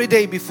why every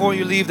day before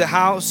you leave the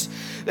house,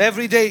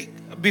 every day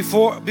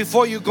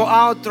before you go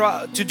out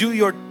to do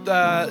your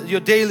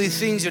daily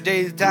things, your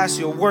daily tasks,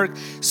 your work,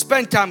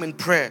 spend time in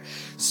prayer.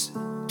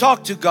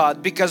 Talk to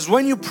God, because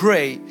when you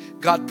pray,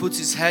 God puts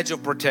His hedge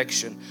of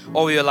protection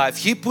over your life.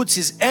 He puts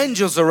His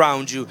angels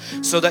around you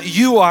so that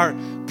you are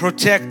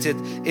protected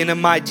in the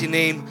mighty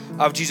name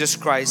of Jesus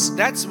Christ.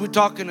 That's we're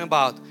talking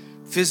about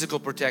physical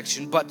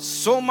protection, but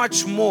so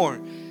much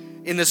more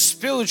in the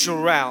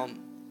spiritual realm.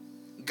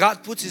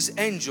 God puts His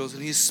angels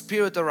and His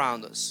Spirit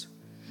around us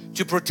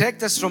to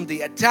protect us from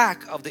the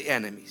attack of the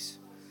enemies.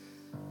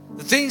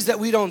 The things that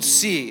we don't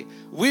see.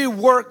 We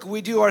work,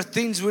 we do our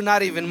things, we're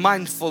not even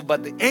mindful,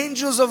 but the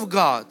angels of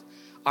God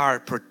are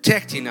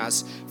protecting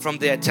us from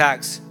the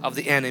attacks of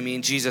the enemy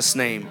in Jesus'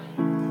 name.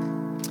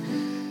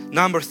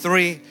 Number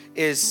 3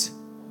 is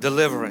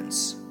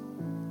deliverance.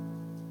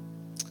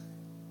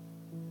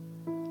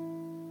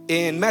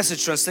 In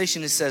Message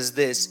translation it says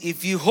this: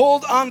 if you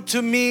hold on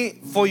to me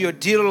for your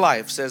dear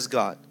life, says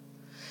God,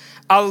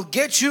 I'll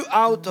get you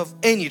out of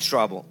any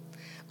trouble.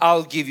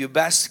 I'll give you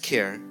best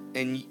care,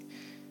 and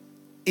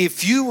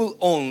if you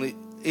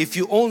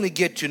only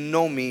get to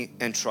know me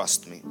and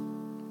trust me.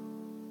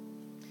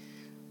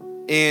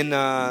 In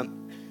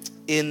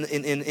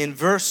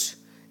verse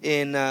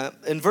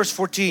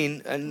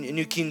 14,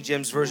 New King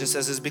James Version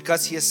says this: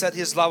 because He has set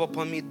His love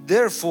upon me,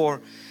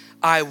 therefore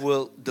I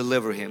will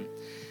deliver him.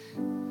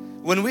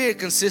 When we are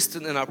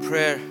consistent in our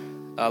prayer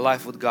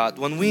life with God,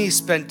 when we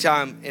spend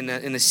time in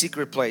a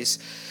secret place,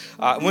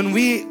 when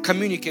we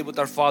communicate with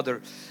our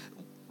Father,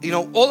 you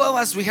know, all of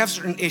us, we have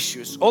certain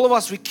issues. All of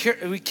us, we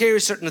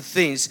carry certain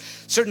things,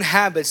 certain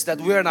habits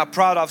that we are not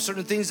proud of,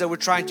 certain things that we're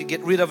trying to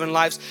get rid of in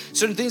lives,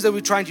 certain things that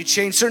we're trying to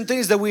change, certain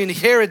things that we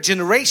inherit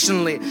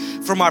generationally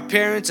from our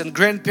parents and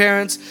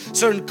grandparents,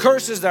 certain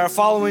curses that are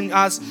following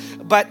us.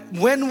 But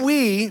when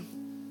we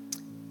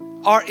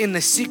are in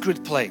a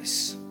secret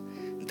place,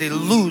 they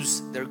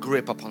lose their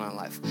grip upon our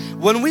life.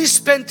 When we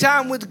spend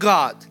time with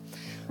God,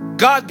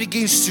 God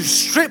begins to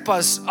strip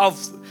us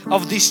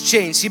of these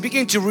chains. He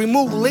begins to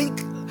remove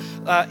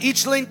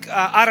each link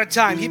at a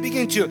time. He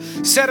begins to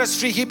set us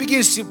free. He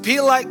begins to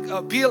peel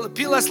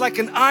us like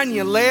an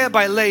onion, layer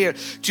by layer,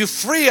 to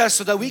free us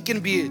so that we can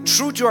be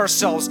true to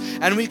ourselves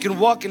and we can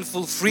walk in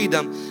full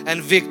freedom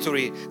and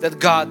victory that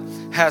God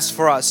has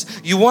for us.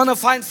 You want to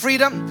find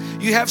freedom?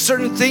 You have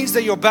certain things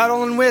that you're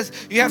battling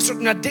with. You have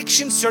certain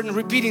addictions, certain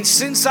repeating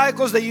sin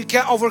cycles that you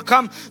can't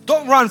overcome.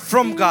 Don't run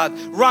from God.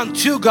 Run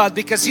to God,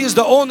 because He is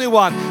the only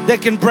one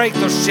that can break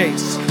those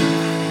chains.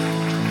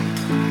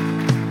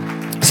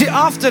 See,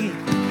 often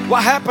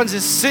what happens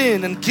is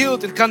sin and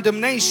guilt and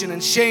condemnation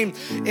and shame.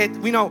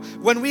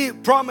 When we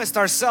promised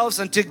ourselves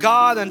and to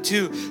God and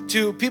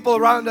to people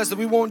around us that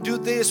we won't do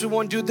this, we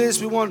won't do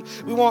this, we will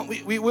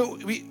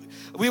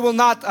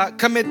not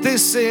commit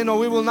this sin, or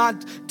we will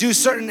not do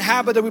certain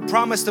habit that we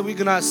promised that we're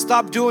gonna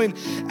stop doing,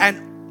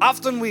 and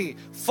often we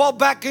fall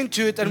back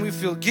into it and we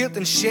feel guilt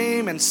and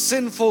shame and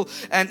sinful,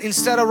 and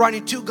instead of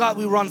running to God,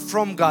 we run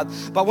from God.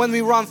 But when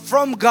we run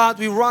from God,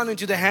 we run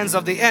into the hands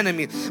of the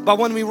enemy. But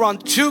when we run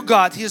to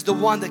God, He is the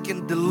one that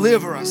can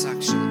deliver us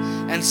actually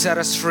and set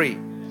us free.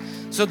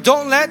 So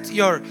don't let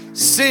your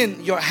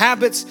sin, your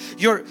habits,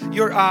 your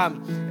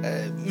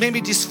maybe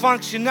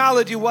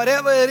dysfunctionality,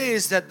 whatever it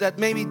is that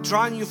may be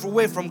drawing you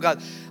away from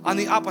God, on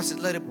the opposite,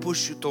 let it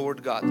push you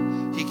toward God.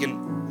 He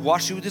can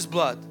wash you with His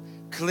blood,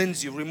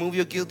 cleanse you, remove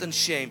your guilt and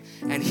shame,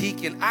 and He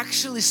can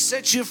actually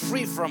set you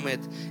free from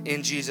it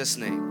in Jesus'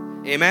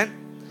 name. Amen.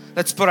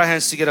 Let's put our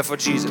hands together for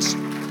Jesus.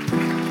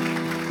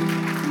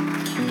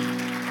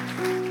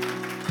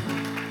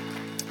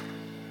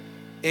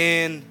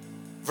 In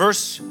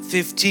verse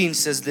 15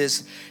 says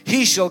this: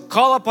 He shall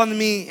call upon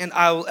me and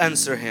I will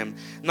answer him.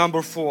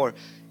 Number 4,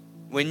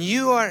 when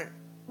you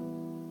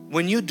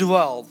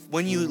dwell,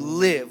 when you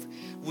live,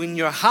 when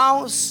your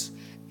house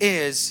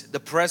is the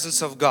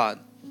presence of God,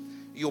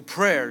 your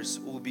prayers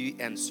will be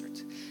answered.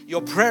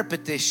 Your prayer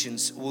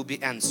petitions will be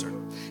answered.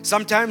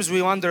 Sometimes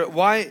we wonder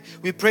why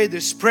we prayed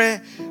this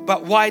prayer,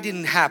 but why it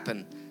didn't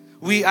happen.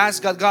 We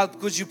ask God, God,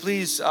 could you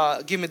please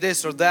give me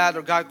this or that,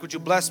 or God, could you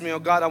bless me, or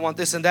God, I want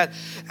this and that.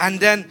 And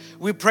then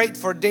we prayed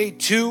for day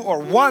 2 or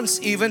once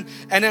even,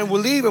 and then we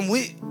leave and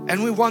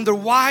we wonder,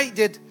 why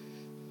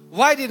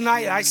didn't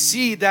I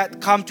see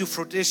that come to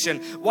fruition?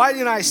 Why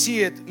didn't I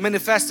see it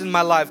manifest in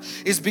my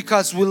life? It's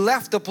because we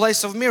left the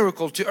place of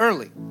miracle too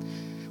early.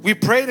 We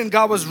prayed and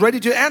God was ready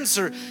to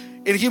answer,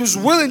 and He was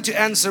willing to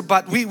answer,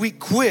 but we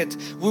quit.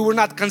 We were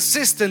not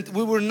consistent.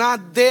 We were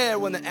not there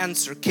when the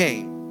answer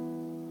came.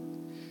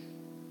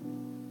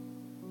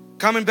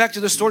 Coming back to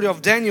the story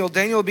of Daniel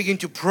began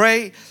to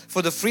pray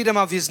for the freedom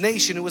of his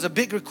nation. It was a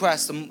big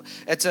request.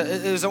 It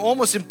was an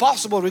almost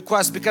impossible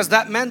request, because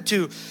that meant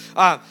to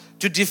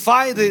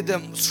defy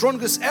the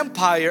strongest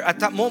empire at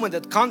that moment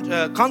that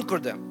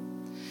conquered them.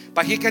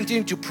 But he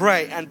continued to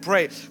pray and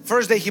pray.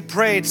 First day he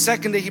prayed,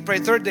 second day he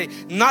prayed, third day.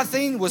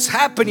 Nothing was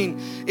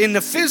happening in the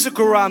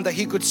physical realm that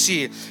he could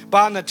see.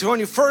 But on the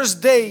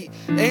 21st day,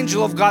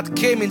 angel of God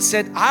came and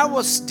said, I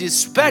was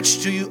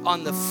dispatched to you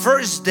on the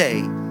first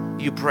day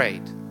you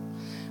prayed.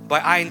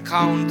 But I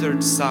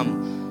encountered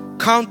some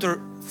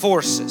counter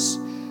forces,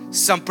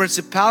 some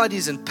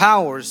principalities and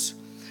powers,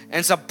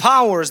 and some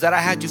powers that I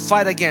had to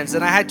fight against,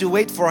 and I had to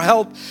wait for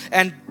help.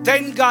 And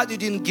thank God you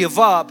didn't give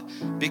up,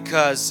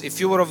 because if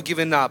you would have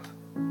given up,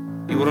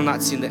 you would have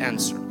not seen the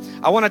answer.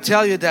 I want to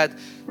tell you that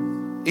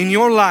in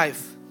your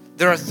life,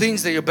 there are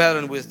things that you're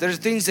battling with. There are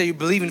things that you're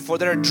believing for.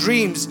 There are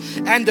dreams.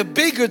 And the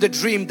bigger the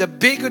dream, the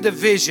bigger the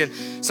vision,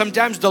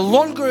 sometimes the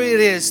longer it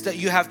is that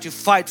you have to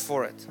fight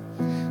for it.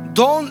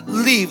 Don't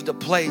leave the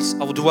place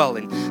of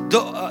dwelling.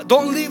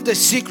 Don't leave the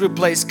secret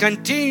place.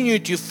 Continue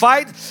to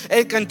fight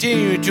and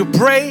continue to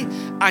pray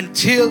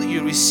until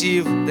you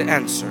receive the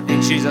answer.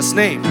 In Jesus'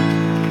 name.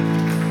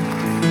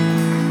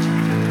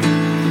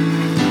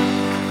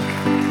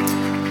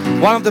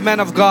 One of the men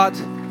of God,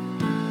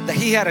 that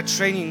he had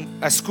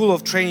a school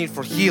of training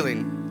for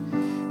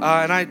healing,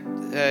 and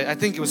I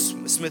think it was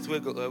Smith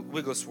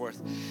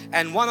Wigglesworth.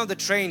 And one of the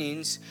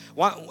trainings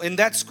in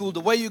that school,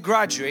 the way you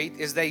graduate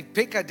is they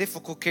pick a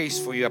difficult case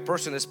for you. A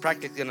person is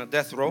practically on a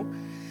death row,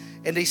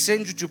 and they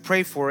send you to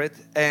pray for it,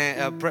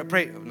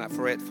 pray not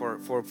for it,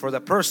 for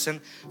the person,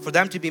 for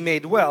them to be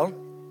made well.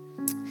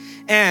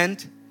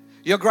 And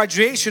your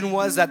graduation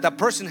was that the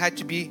person had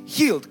to be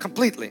healed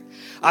completely.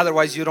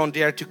 Otherwise, you don't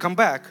dare to come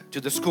back to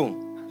the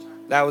school.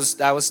 That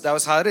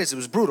was how it is. It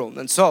was brutal.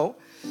 And so,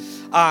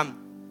 and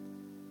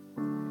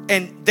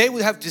they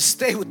would have to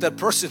stay with that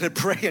person and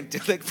pray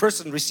until that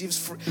person receives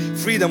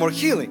freedom or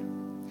healing.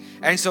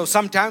 And so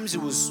sometimes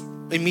it was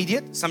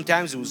immediate,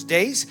 sometimes it was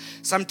days,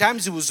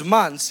 sometimes it was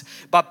months,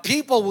 but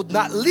people would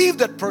not leave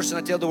that person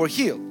until they were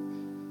healed.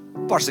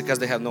 Partially because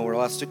they have nowhere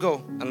else to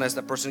go unless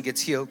that person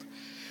gets healed.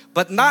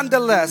 But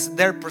nonetheless,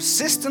 their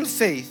persistent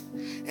faith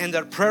and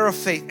their prayer of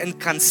faith and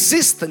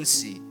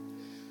consistency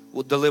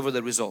would deliver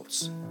the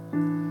results.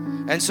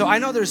 And so I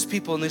know there's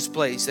people in this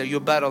place that you're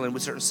battling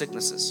with certain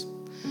sicknesses.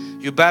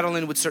 You're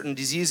battling with certain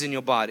disease in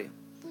your body.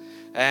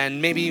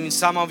 And maybe even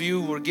some of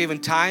you were given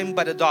time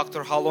by the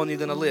doctor how long you're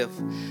going to live.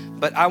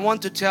 But I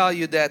want to tell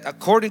you that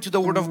according to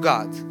the Word of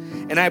God,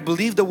 and I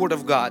believe the Word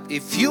of God,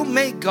 if you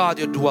make God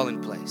your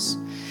dwelling place,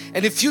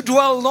 and if you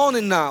dwell long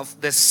enough,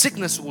 the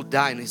sickness will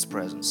die in His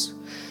presence.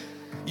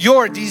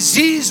 Your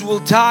disease will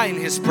die in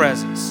His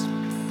presence,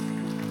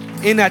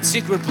 in that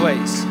secret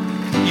place.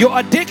 Your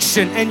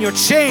addiction and your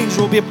change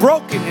will be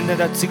broken in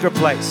that secret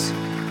place.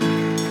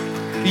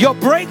 Your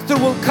breakthrough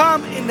will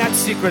come in that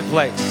secret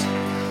place.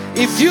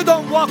 If you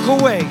don't walk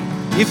away,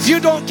 if you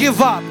don't give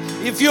up,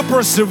 if you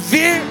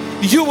persevere,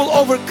 you will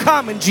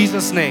overcome in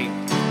Jesus' name.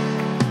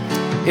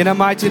 In the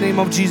mighty name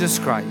of Jesus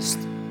Christ.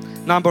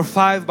 Number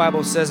 5,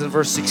 Bible says in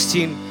verse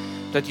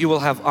 16 that you will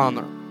have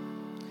honor.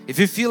 If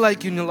you feel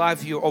like in your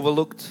life you're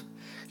overlooked,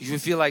 if you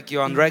feel like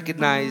you're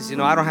unrecognized,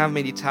 I don't have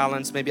many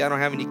talents, maybe I don't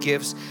have any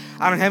gifts,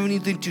 I don't have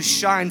anything to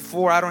shine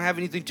for, I don't have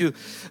anything to,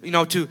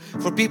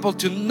 for people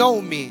to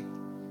know me.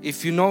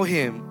 If you know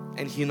Him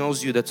and He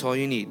knows you, that's all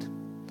you need.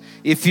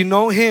 If you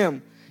know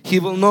Him, He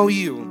will know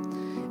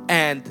you.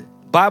 And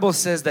Bible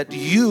says that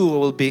you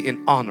will be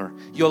in honor.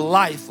 Your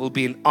life will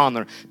be in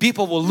honor.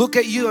 People will look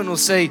at you and will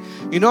say,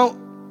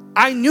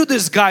 I knew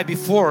this guy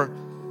before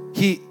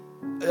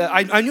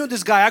I knew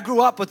this guy, I grew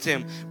up with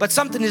him, but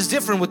something is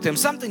different with him.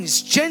 Something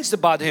has changed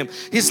about him.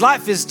 His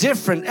life is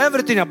different.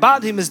 Everything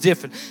about him is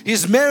different.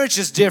 His marriage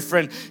is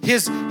different.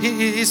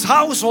 His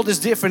household is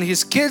different.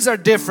 His kids are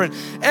different.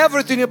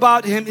 Everything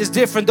about him is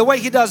different. The way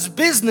he does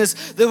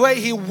business, the way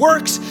he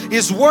works,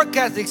 his work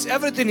ethics,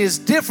 everything is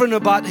different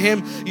about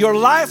him. Your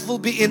life will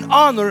be in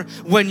honor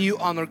when you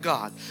honor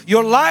God.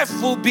 Your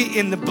life will be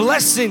in the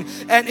blessing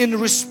and in a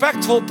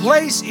respectful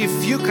place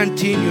if you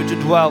continue to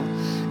dwell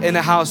in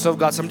the house of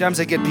God. Sometimes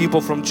I get people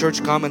from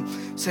church come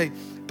and say,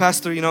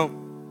 Pastor,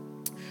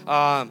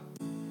 I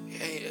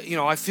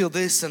feel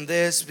this and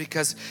this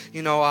because,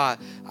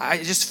 I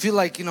just feel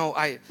like,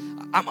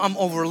 I'm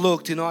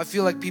overlooked. I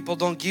feel like people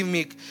don't give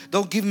me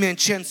a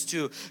chance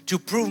to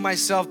prove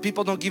myself.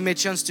 People don't give me a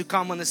chance to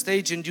come on the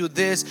stage and do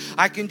this.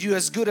 I can do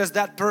as good as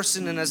that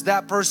person and as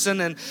that person,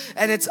 and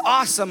it's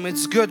awesome,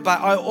 it's good. But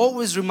I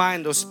always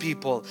remind those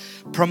people,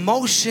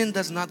 promotion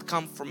does not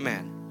come from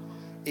man.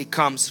 It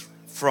comes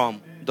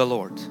from the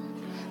Lord.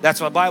 That's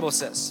what the Bible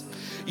says.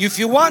 If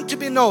you want to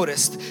be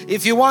noticed,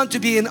 if you want to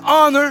be in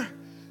honor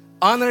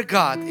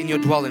God in your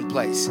dwelling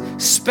place.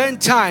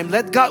 Spend time.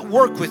 Let God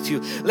work with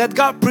you. Let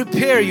God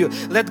prepare you.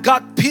 Let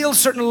God peel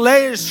certain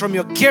layers from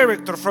your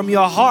character, from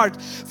your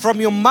heart, from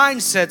your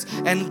mindset,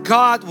 and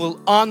God will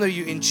honor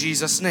you in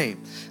Jesus'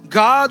 name.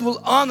 God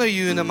will honor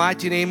you in the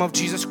mighty name of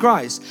Jesus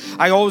Christ.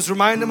 I always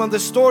remind them of the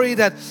story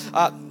that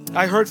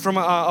I heard from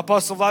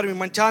Apostle Vladimir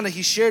Montana.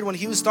 He shared when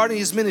he was starting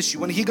his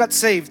ministry, when he got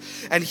saved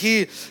and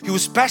he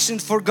was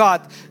passionate for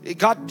God.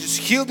 God just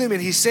healed him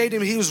and He saved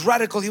him. He was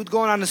radical. He would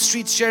go on the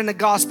streets sharing the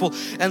gospel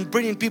and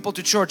bringing people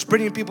to church.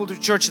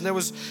 And there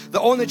was the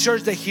only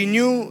church that he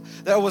knew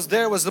that was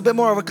there was a bit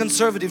more of a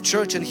conservative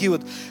church, and he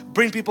would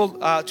bring people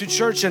to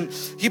church, and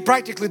he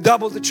practically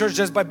doubled the church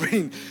just by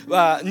bringing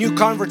new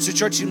converts to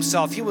church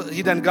himself.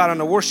 He then got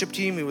on a worship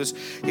team. He was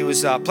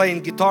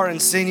playing guitar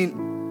and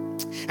singing.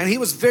 And he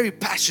was very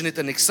passionate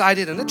and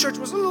excited, and the church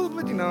was a little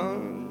bit,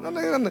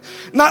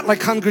 Not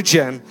like Hungry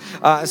Gen.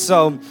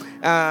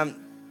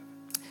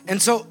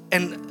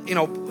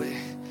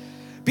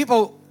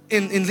 People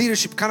in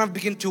leadership kind of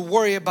begin to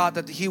worry about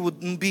that he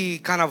would be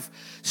kind of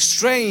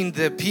straying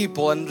the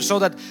people, and so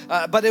that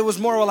but it was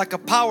more like a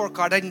power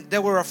card. They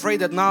were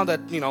afraid that now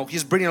that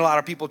he's bringing a lot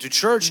of people to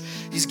church,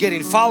 he's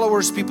getting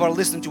followers, people are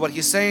listening to what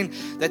he's saying,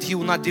 that he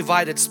will not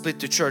divide and split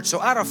the church.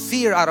 So out of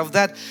fear, out of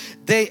that,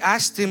 they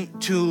asked him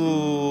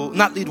to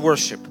not lead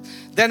worship.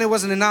 Then it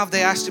wasn't enough.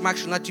 They asked him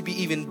actually not to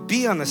even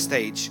be on the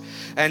stage,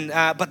 and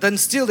but then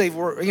still they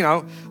were,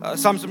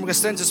 some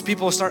circumstances,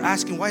 people start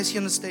asking, why is he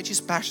on the stage?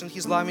 He's passionate,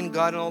 he's loving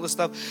God and all this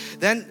stuff.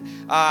 Then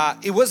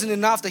it wasn't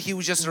enough that he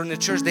was just in the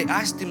church. They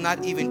asked him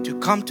not even to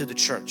come to the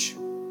church.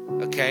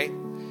 Okay,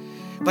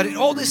 but in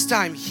all this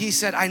time, he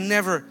said, I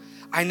never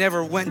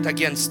went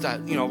against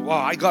that. Wow,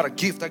 I got a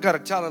gift, I got a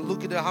talent.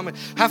 Look at how many,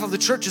 half of the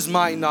church is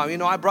mine now.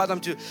 I brought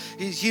them to.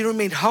 He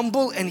remained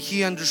humble, and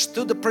he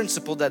understood the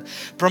principle that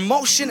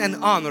promotion and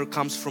honor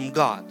comes from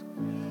God.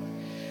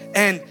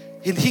 And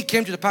he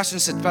came to the pastor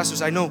and said,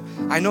 pastors, I know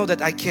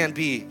that I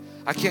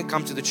can't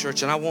come to the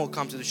church, and I won't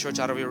come to the church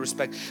out of your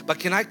respect, but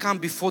can I come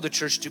before the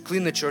church to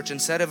clean the church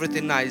and set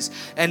everything nice,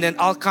 and then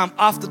I'll come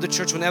after the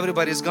church when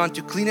everybody is gone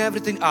to clean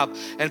everything up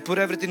and put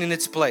everything in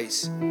its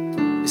place.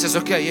 He says,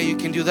 okay, yeah, you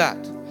can do that.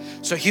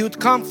 So he would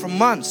come for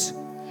months.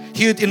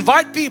 He would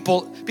invite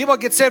people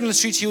get saved in the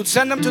streets, he would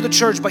send them to the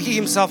church, but he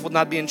himself would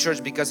not be in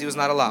church because he was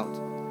not allowed.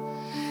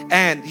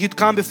 And he'd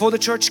come before the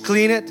church,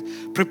 clean it,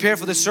 prepare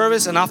for the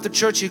service, and after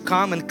church he'd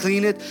come and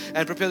clean it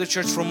and prepare the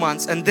church for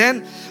months. And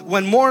then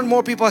when more and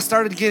more people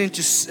started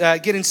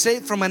getting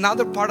saved from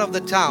another part of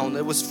the town,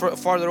 it was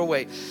farther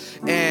away,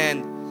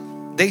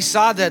 and they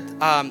saw that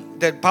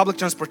that public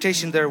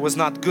transportation there was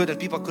not good and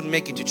people couldn't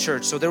make it to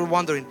church. So they were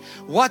wondering,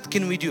 what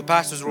can we do?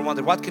 Pastors were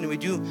wondering, what can we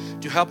do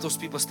to help those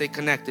people stay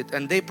connected?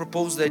 And they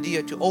proposed the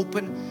idea to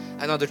open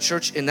another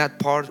church in that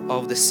part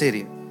of the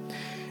city.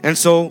 And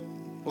so,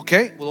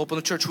 okay, we'll open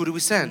a church. Who do we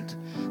send?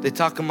 They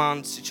talk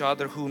amongst each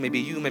other. Who? Maybe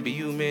you,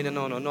 me.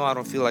 No, I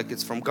don't feel like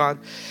it's from God.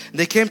 And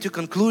they came to a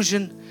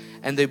conclusion,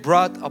 and they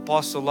brought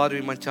Apostle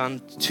Vladimir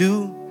Mantian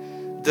to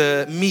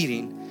the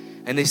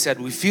meeting, and they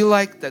said, we feel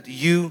like that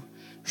you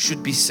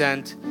should be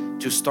sent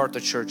to start a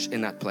church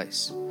in that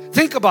place.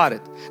 Think about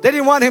it. They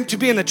didn't want him to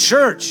be in a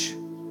church.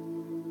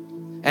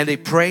 And they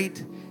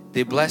prayed,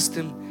 they blessed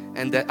him,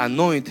 and they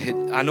anointed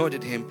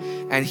him.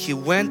 And he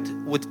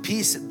went with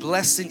peace,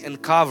 blessing and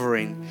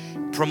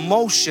covering,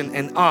 promotion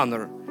and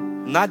honor.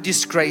 Not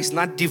disgrace,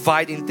 not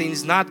dividing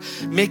things, not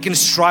making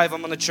strife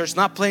among the church,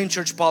 not playing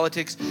church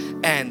politics.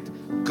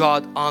 And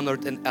God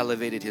honored and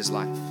elevated his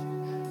life.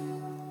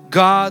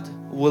 God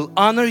will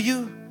honor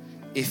you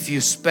if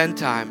you spend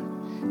time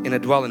in a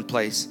dwelling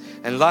place.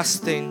 And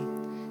last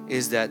thing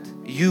is that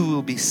you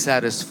will be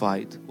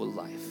satisfied with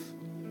life.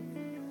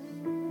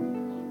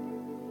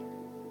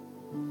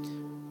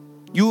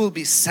 You will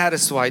be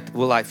satisfied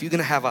with life. You're going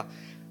to have a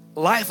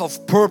life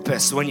of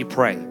purpose when you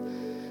pray.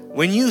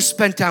 When you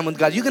spend time with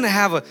God, you're going to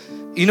have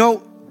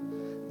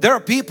there are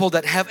people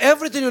that have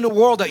everything in the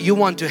world that you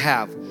want to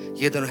have,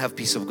 yet they don't have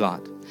peace of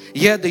God.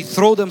 Yet they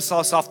throw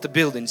themselves off the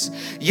buildings.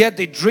 Yet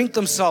they drink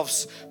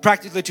themselves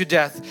practically to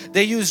death.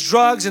 They use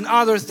drugs and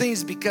other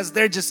things because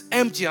they're just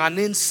empty on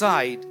the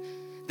inside.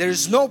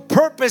 There's no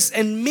purpose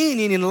and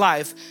meaning in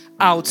life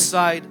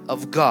outside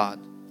of God.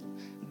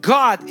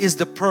 God is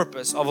the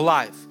purpose of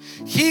life.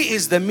 He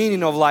is the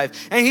meaning of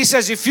life. And He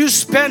says, if you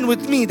spend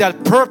with me,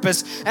 that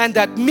purpose and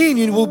that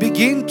meaning will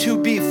begin to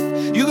be,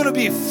 you're going to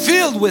be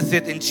filled with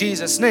it in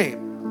Jesus' name.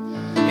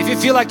 If you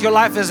feel like your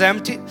life is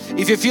empty,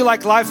 if you feel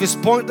like life is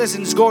pointless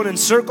and it's going in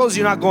circles,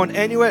 you're not going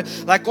anywhere.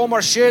 Like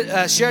Omar shared,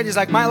 he's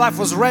like, my life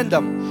was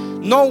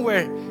random.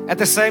 Nowhere at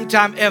the same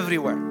time,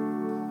 everywhere.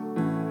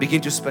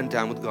 Begin to spend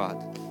time with God.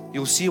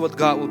 You'll see what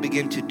God will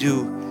begin to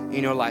do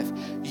in your life.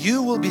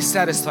 You will be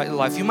satisfied in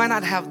life. You might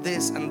not have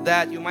this and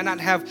that. You might not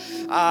have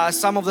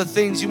some of the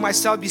things. You might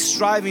still be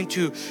striving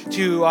to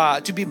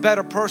be a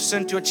better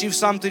person, to achieve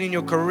something in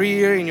your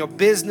career, in your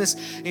business,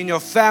 in your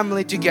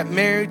family, to get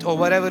married or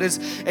whatever it is.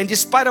 And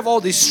despite of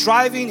all this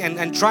striving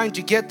and trying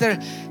to get there,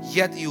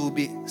 yet you will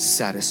be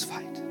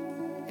satisfied.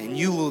 And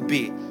you will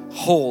be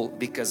whole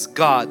because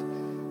God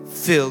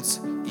fills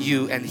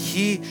you, and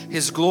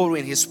His glory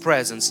and His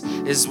presence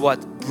is what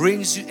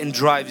brings you and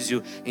drives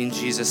you in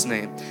Jesus'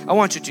 name. I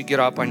want you to get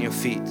up on your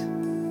feet,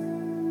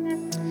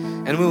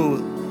 and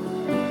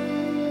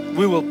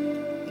we will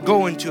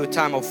go into a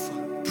time of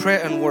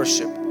prayer and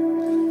worship.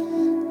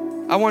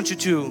 I want you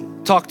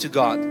to talk to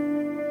God,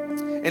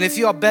 and if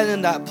you are been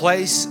in that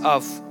place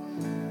of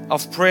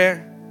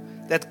prayer,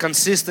 that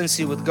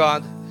consistency with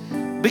God,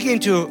 begin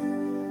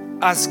to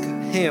ask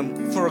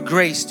Him for a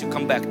grace to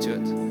come back to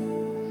it.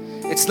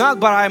 It's not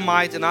by our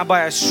might and not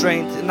by our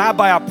strength and not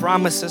by our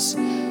promises.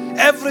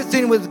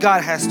 Everything with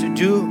God has to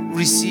do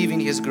receiving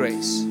His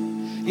grace.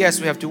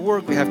 Yes, we have to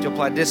work, we have to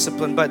apply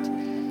discipline, but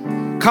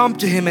come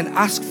to Him and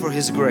ask for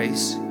His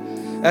grace.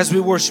 As we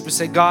worship, we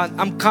say, God,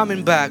 I'm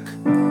coming back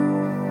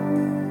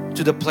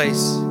to the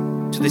place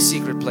to the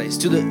secret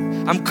place.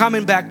 I'm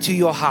coming back to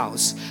your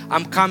house.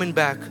 I'm coming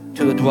back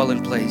to the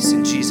dwelling place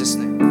in Jesus'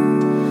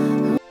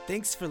 name.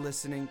 Thanks for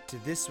listening to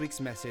this week's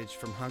message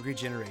from Hungry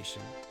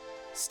Generation.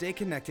 Stay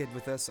connected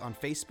with us on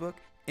Facebook,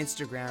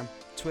 Instagram,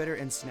 Twitter,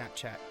 and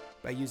Snapchat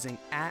by using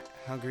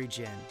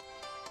 @HungryGen.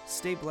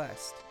 Stay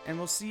blessed, and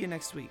we'll see you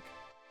next week.